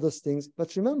testing and all those things.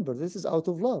 But remember, this is out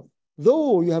of love.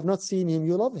 Though you have not seen him,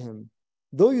 you love him.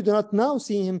 Though you do not now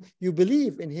see him, you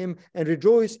believe in him and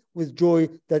rejoice with joy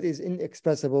that is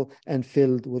inexpressible and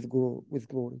filled with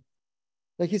glory.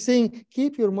 Like he's saying,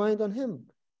 keep your mind on him.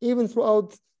 Even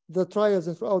throughout the trials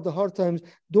and throughout the hard times,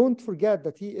 don't forget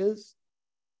that he is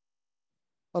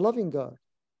a loving God.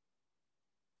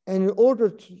 And in order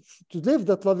to live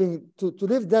that to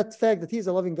live that fact that he's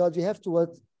a loving God, you have to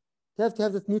what? You have to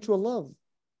have that mutual love.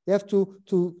 You have to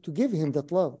give him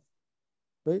that love,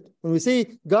 right? When we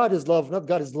say God is love, not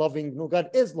God is loving, no,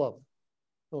 God is love.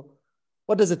 So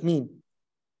what does it mean?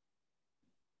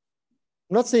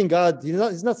 I'm not saying God,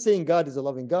 he's not saying God is a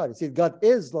loving God. He said God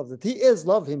is love, that he is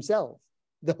love himself.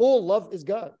 The whole love is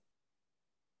God.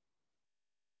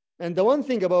 And the one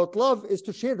thing about love is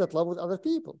to share that love with other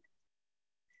people.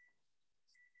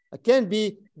 It can't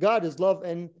be God is love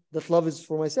and that love is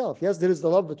for myself. Yes, there is the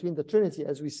love between the Trinity,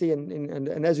 as we say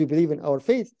and as we believe in our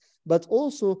faith, but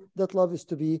also that love is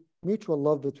to be mutual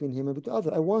love between him and between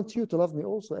others. I want you to love me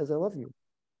also as I love you.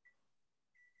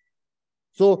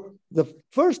 So the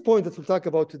first point that we'll talk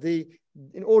about today,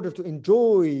 in order to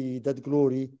enjoy that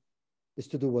glory, is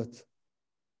to do what?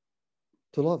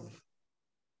 To love.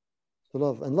 To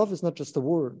love. And love is not just a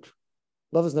word.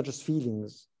 Love is not just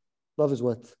feelings. Love is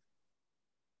what?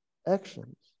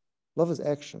 Actions. Love is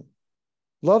action.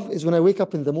 Love is when I wake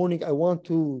up in the morning, I want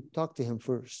to talk to him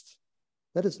first.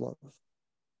 That is love.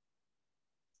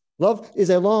 Love is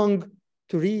I long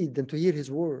to read and to hear his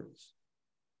words.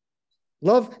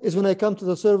 Love is when I come to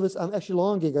the service, I'm actually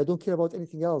longing. I don't care about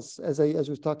anything else, as we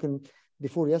were talking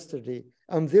before yesterday.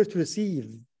 I'm there to receive,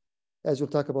 as we'll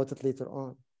talk about it later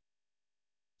on.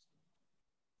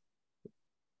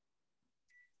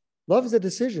 Love is a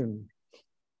decision.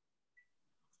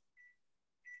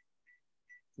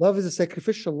 Love is a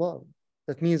sacrificial love.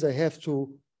 That means I have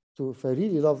to if I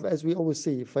really love, as we always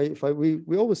say,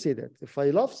 we always say that if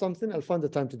I love something, I'll find the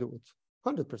time to do it,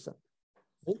 100%.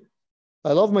 Right?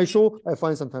 I love my show, I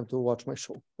find some time to watch my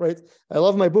show, right? I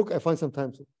love my book, I find some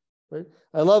time to, right?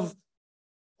 I love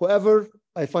whoever,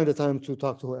 I find the time to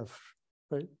talk to whoever,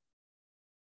 right?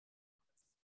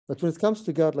 But when it comes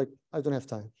to God, like, I don't have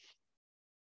time.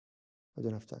 I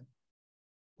don't have time.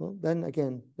 Well, then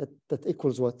again, that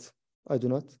equals what? I do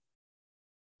not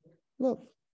love.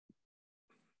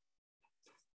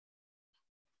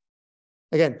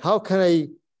 Again, how can I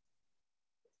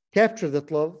capture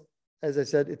that love? As I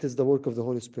said, it is the work of the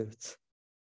Holy Spirit.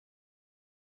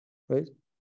 Right?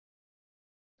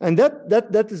 And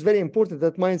that is very important.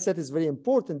 That mindset is very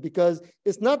important because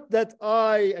it's not that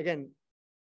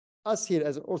us here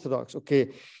as Orthodox,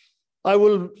 okay, I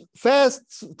will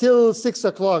fast till 6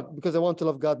 o'clock because I want to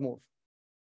love God more.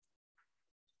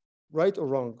 Right or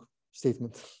wrong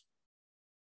statement?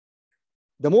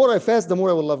 The more I fast, the more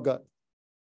I will love God.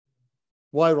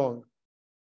 Why wrong?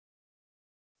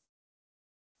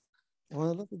 I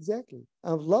want to love, exactly.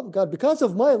 I love God. Because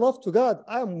of my love to God,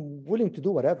 I'm willing to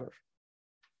do whatever.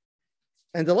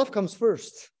 And the love comes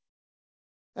first.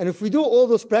 And if we do all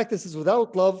those practices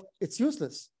without love, it's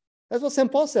useless. That's what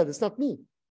St. Paul said. It's not me,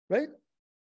 right?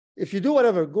 If you do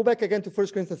whatever, go back again to 1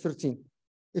 Corinthians 13.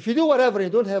 If you do whatever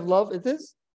and you don't have love, it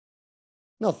is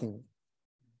nothing.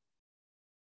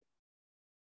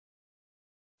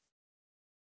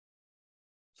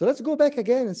 So let's go back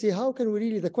again and see how can we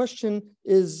really, the question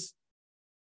is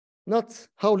not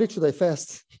how late should I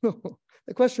fast? No,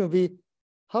 the question would be,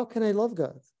 how can I love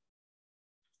God?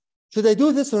 Should I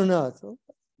do this or not?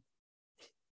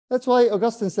 That's why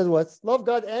Augustine said what? Love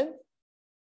God and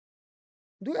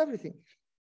do everything.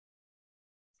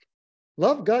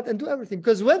 Love God and do everything.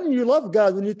 Because when you love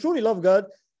God, when you truly love God,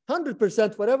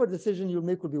 100%, whatever decision you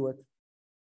make will be what?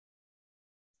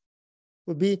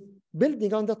 Will be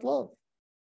building on that love.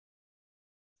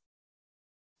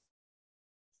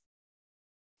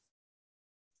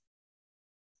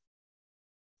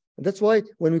 And that's why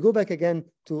when we go back again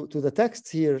to the text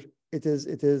here, it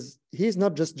is he's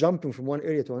not just jumping from one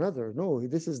area to another. No,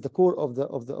 this is the core of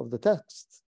the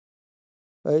text.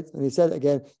 Right? And he said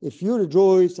again, if you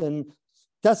rejoice and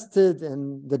tested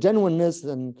and the genuineness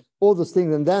and all those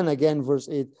things, and then again, verse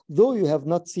 8, though you have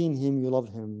not seen him, you love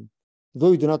him.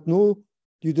 Though you do not know,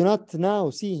 you do not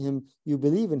now see him, you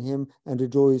believe in him and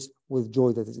rejoice with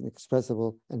joy that is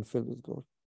inexpressible and filled with glory.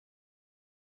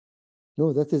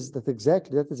 No, that is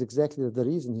exactly the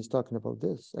reason he's talking about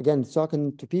this. Again, he's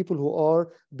talking to people who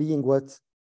are being what?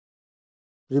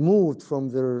 Removed from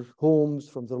their homes,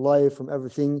 from their life, from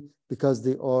everything, because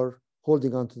they are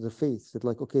holding on to their faith. It's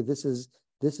like, okay, this is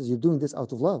you're doing this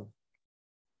out of love.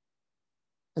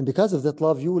 And because of that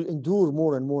love, you will endure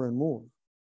more and more and more.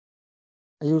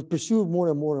 And you will pursue more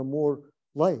and more and more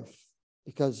life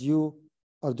because you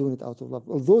are doing it out of love.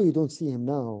 Although you don't see him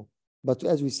now, but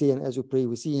as we say and as we pray,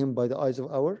 we see him by the eyes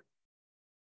of our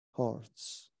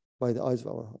hearts, by the eyes of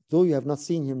our hearts. Though you have not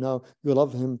seen him now, you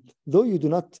love him. Though you do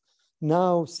not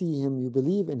now see him, you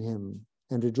believe in him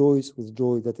and rejoice with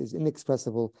joy that is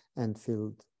inexpressible and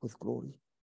filled with glory.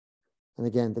 And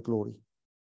again, the glory.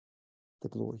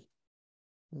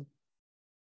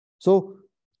 So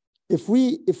if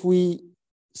we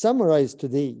summarize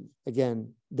today,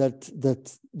 again,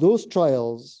 that those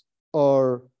trials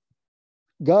are,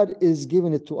 God is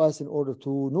giving it to us in order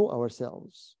to know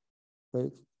ourselves,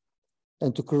 right?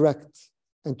 And to correct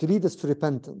and to lead us to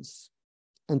repentance,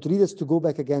 and to lead us to go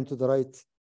back again to the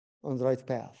right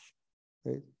path.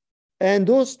 Right? And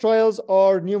those trials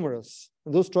are numerous.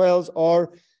 And those trials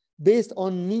are based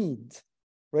on need,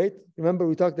 right? Remember,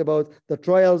 we talked about the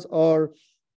trials are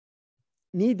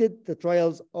needed, the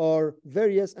trials are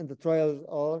various, and the trials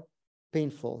are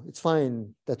painful. It's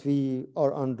fine that we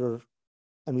are under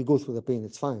and we go through the pain.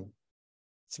 It's fine.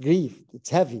 It's grief. It's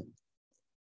heavy.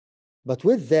 But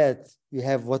with that, you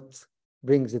have what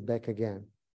brings it back again,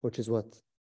 which is what?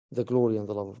 The glory and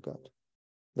the love of God.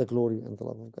 The glory and the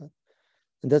love of God.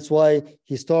 And that's why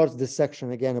he starts this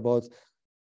section again about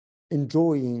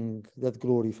enjoying that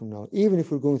glory from now, even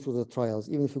if we're going through the trials,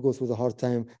 even if we go through the hard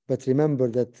time, but remember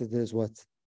that there's what?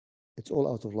 It's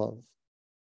all out of love.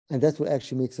 And that's what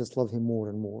actually makes us love him more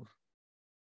and more.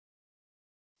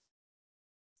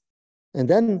 And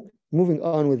then moving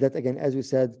on with that again, as we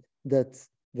said, that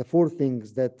the four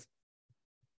things that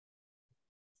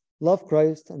love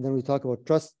Christ, and then we talk about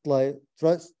trust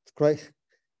Christ,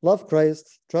 love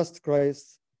Christ, trust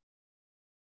Christ,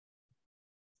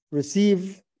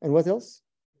 receive, and what else?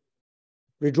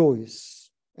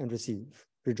 Rejoice and receive.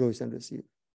 Rejoice and receive.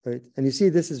 Right? And you see,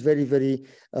 this is very, very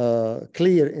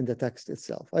clear in the text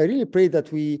itself. I really pray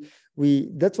that we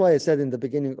that's why I said in the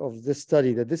beginning of this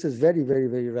study that this is very, very,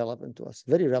 very relevant to us,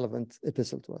 very relevant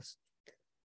epistle to us.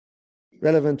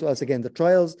 Relevant to us, again, the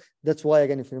trials. That's why,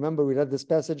 again, if you remember, we read this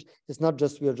passage, it's not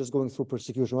just we are just going through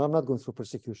persecution. Well, I'm not going through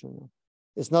persecution. No.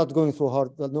 It's not going through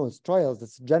hard, no, it's trials,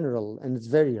 it's general, and it's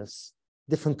various,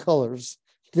 different colors,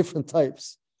 different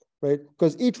types, right?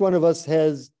 Because each one of us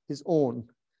has his own.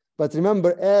 But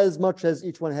remember, as much as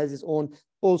each one has his own,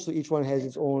 also each one has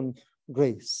his own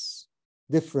grace.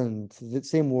 Different, the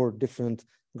same word, different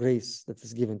grace that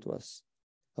is given to us.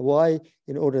 Why?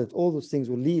 In order that all those things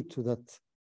will lead to that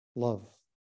love,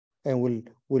 and will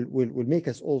make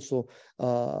us also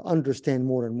understand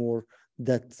more and more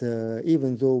that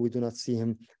even though we do not see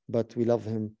him, but we love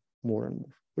him more and more.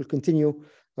 We'll continue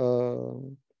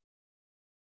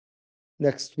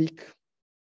next week,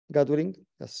 God willing,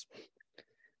 yes,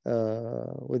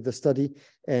 with the study,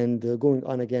 and going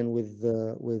on again with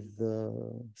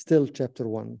still chapter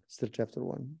 1.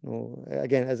 You know,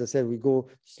 again, as I said, we go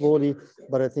slowly,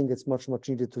 but I think it's much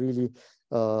needed to really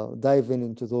dive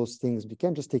into those things. We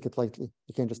can't just take it lightly.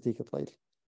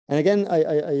 And again,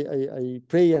 I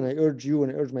pray and I urge you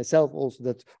and I urge myself also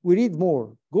that we read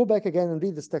more. Go back again and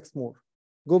read this text more.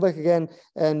 Go back again,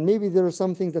 and maybe there are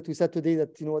some things that we said today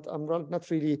that, you know what, I'm not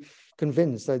really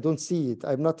convinced. I don't see it.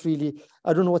 I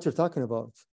don't know what you're talking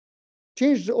about.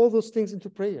 Change all those things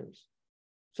into prayers.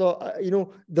 So, you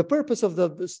know, the purpose of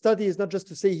the study is not just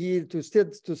to say here, to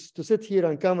sit here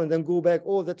and come and then go back,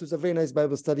 oh, that was a very nice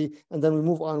Bible study, and then we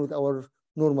move on with our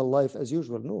normal life as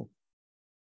usual. No,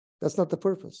 that's not the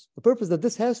purpose. The purpose is that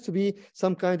this has to be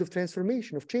some kind of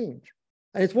transformation, of change.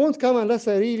 And it won't come unless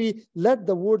I really let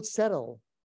the word settle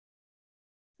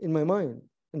in my mind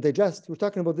and digest. We were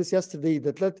talking about this yesterday,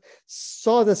 that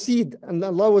sow the seed and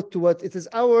allow it to what? It is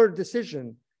our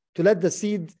decision to let the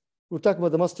seed, we're talking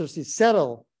about the mustard seed,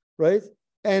 settle, right?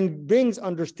 And brings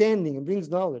understanding and brings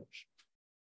knowledge.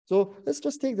 So let's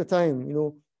just take the time, you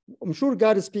know. I'm sure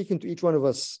God is speaking to each one of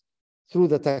us through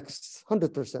the text,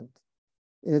 100%,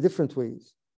 in a different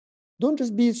ways. Don't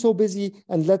just be so busy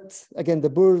and let, again, the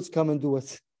birds come and do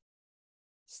it.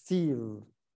 Steal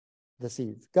the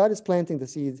seed. God is planting the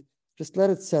seed. Just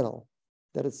let it settle.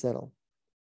 Let it settle.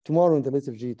 Tomorrow in the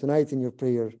liturgy, tonight in your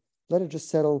prayer, let it just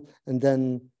settle, and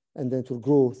then it will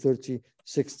grow 30,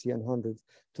 60, and 100.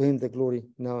 To him the glory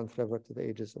now and forever, to the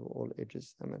ages of all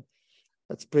ages. Amen.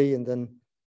 Let's pray and then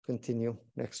continue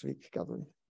next week, God willing.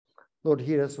 Lord,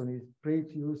 hear us when we pray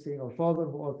to you, saying, Our Father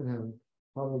who art in heaven,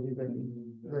 hallowed be thy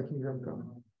name. Thy kingdom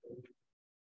come.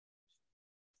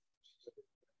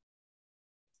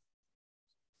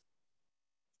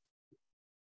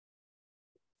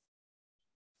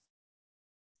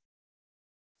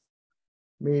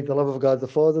 May the love of God the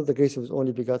Father, the grace of his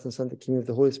only begotten Son, the kingdom of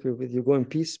the Holy Spirit with you. Go in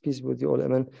peace. Peace be with you all.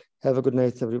 Amen. Have a good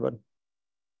night, everybody.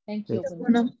 Thank you.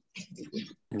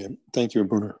 Yeah. Thank you,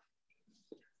 Bruno.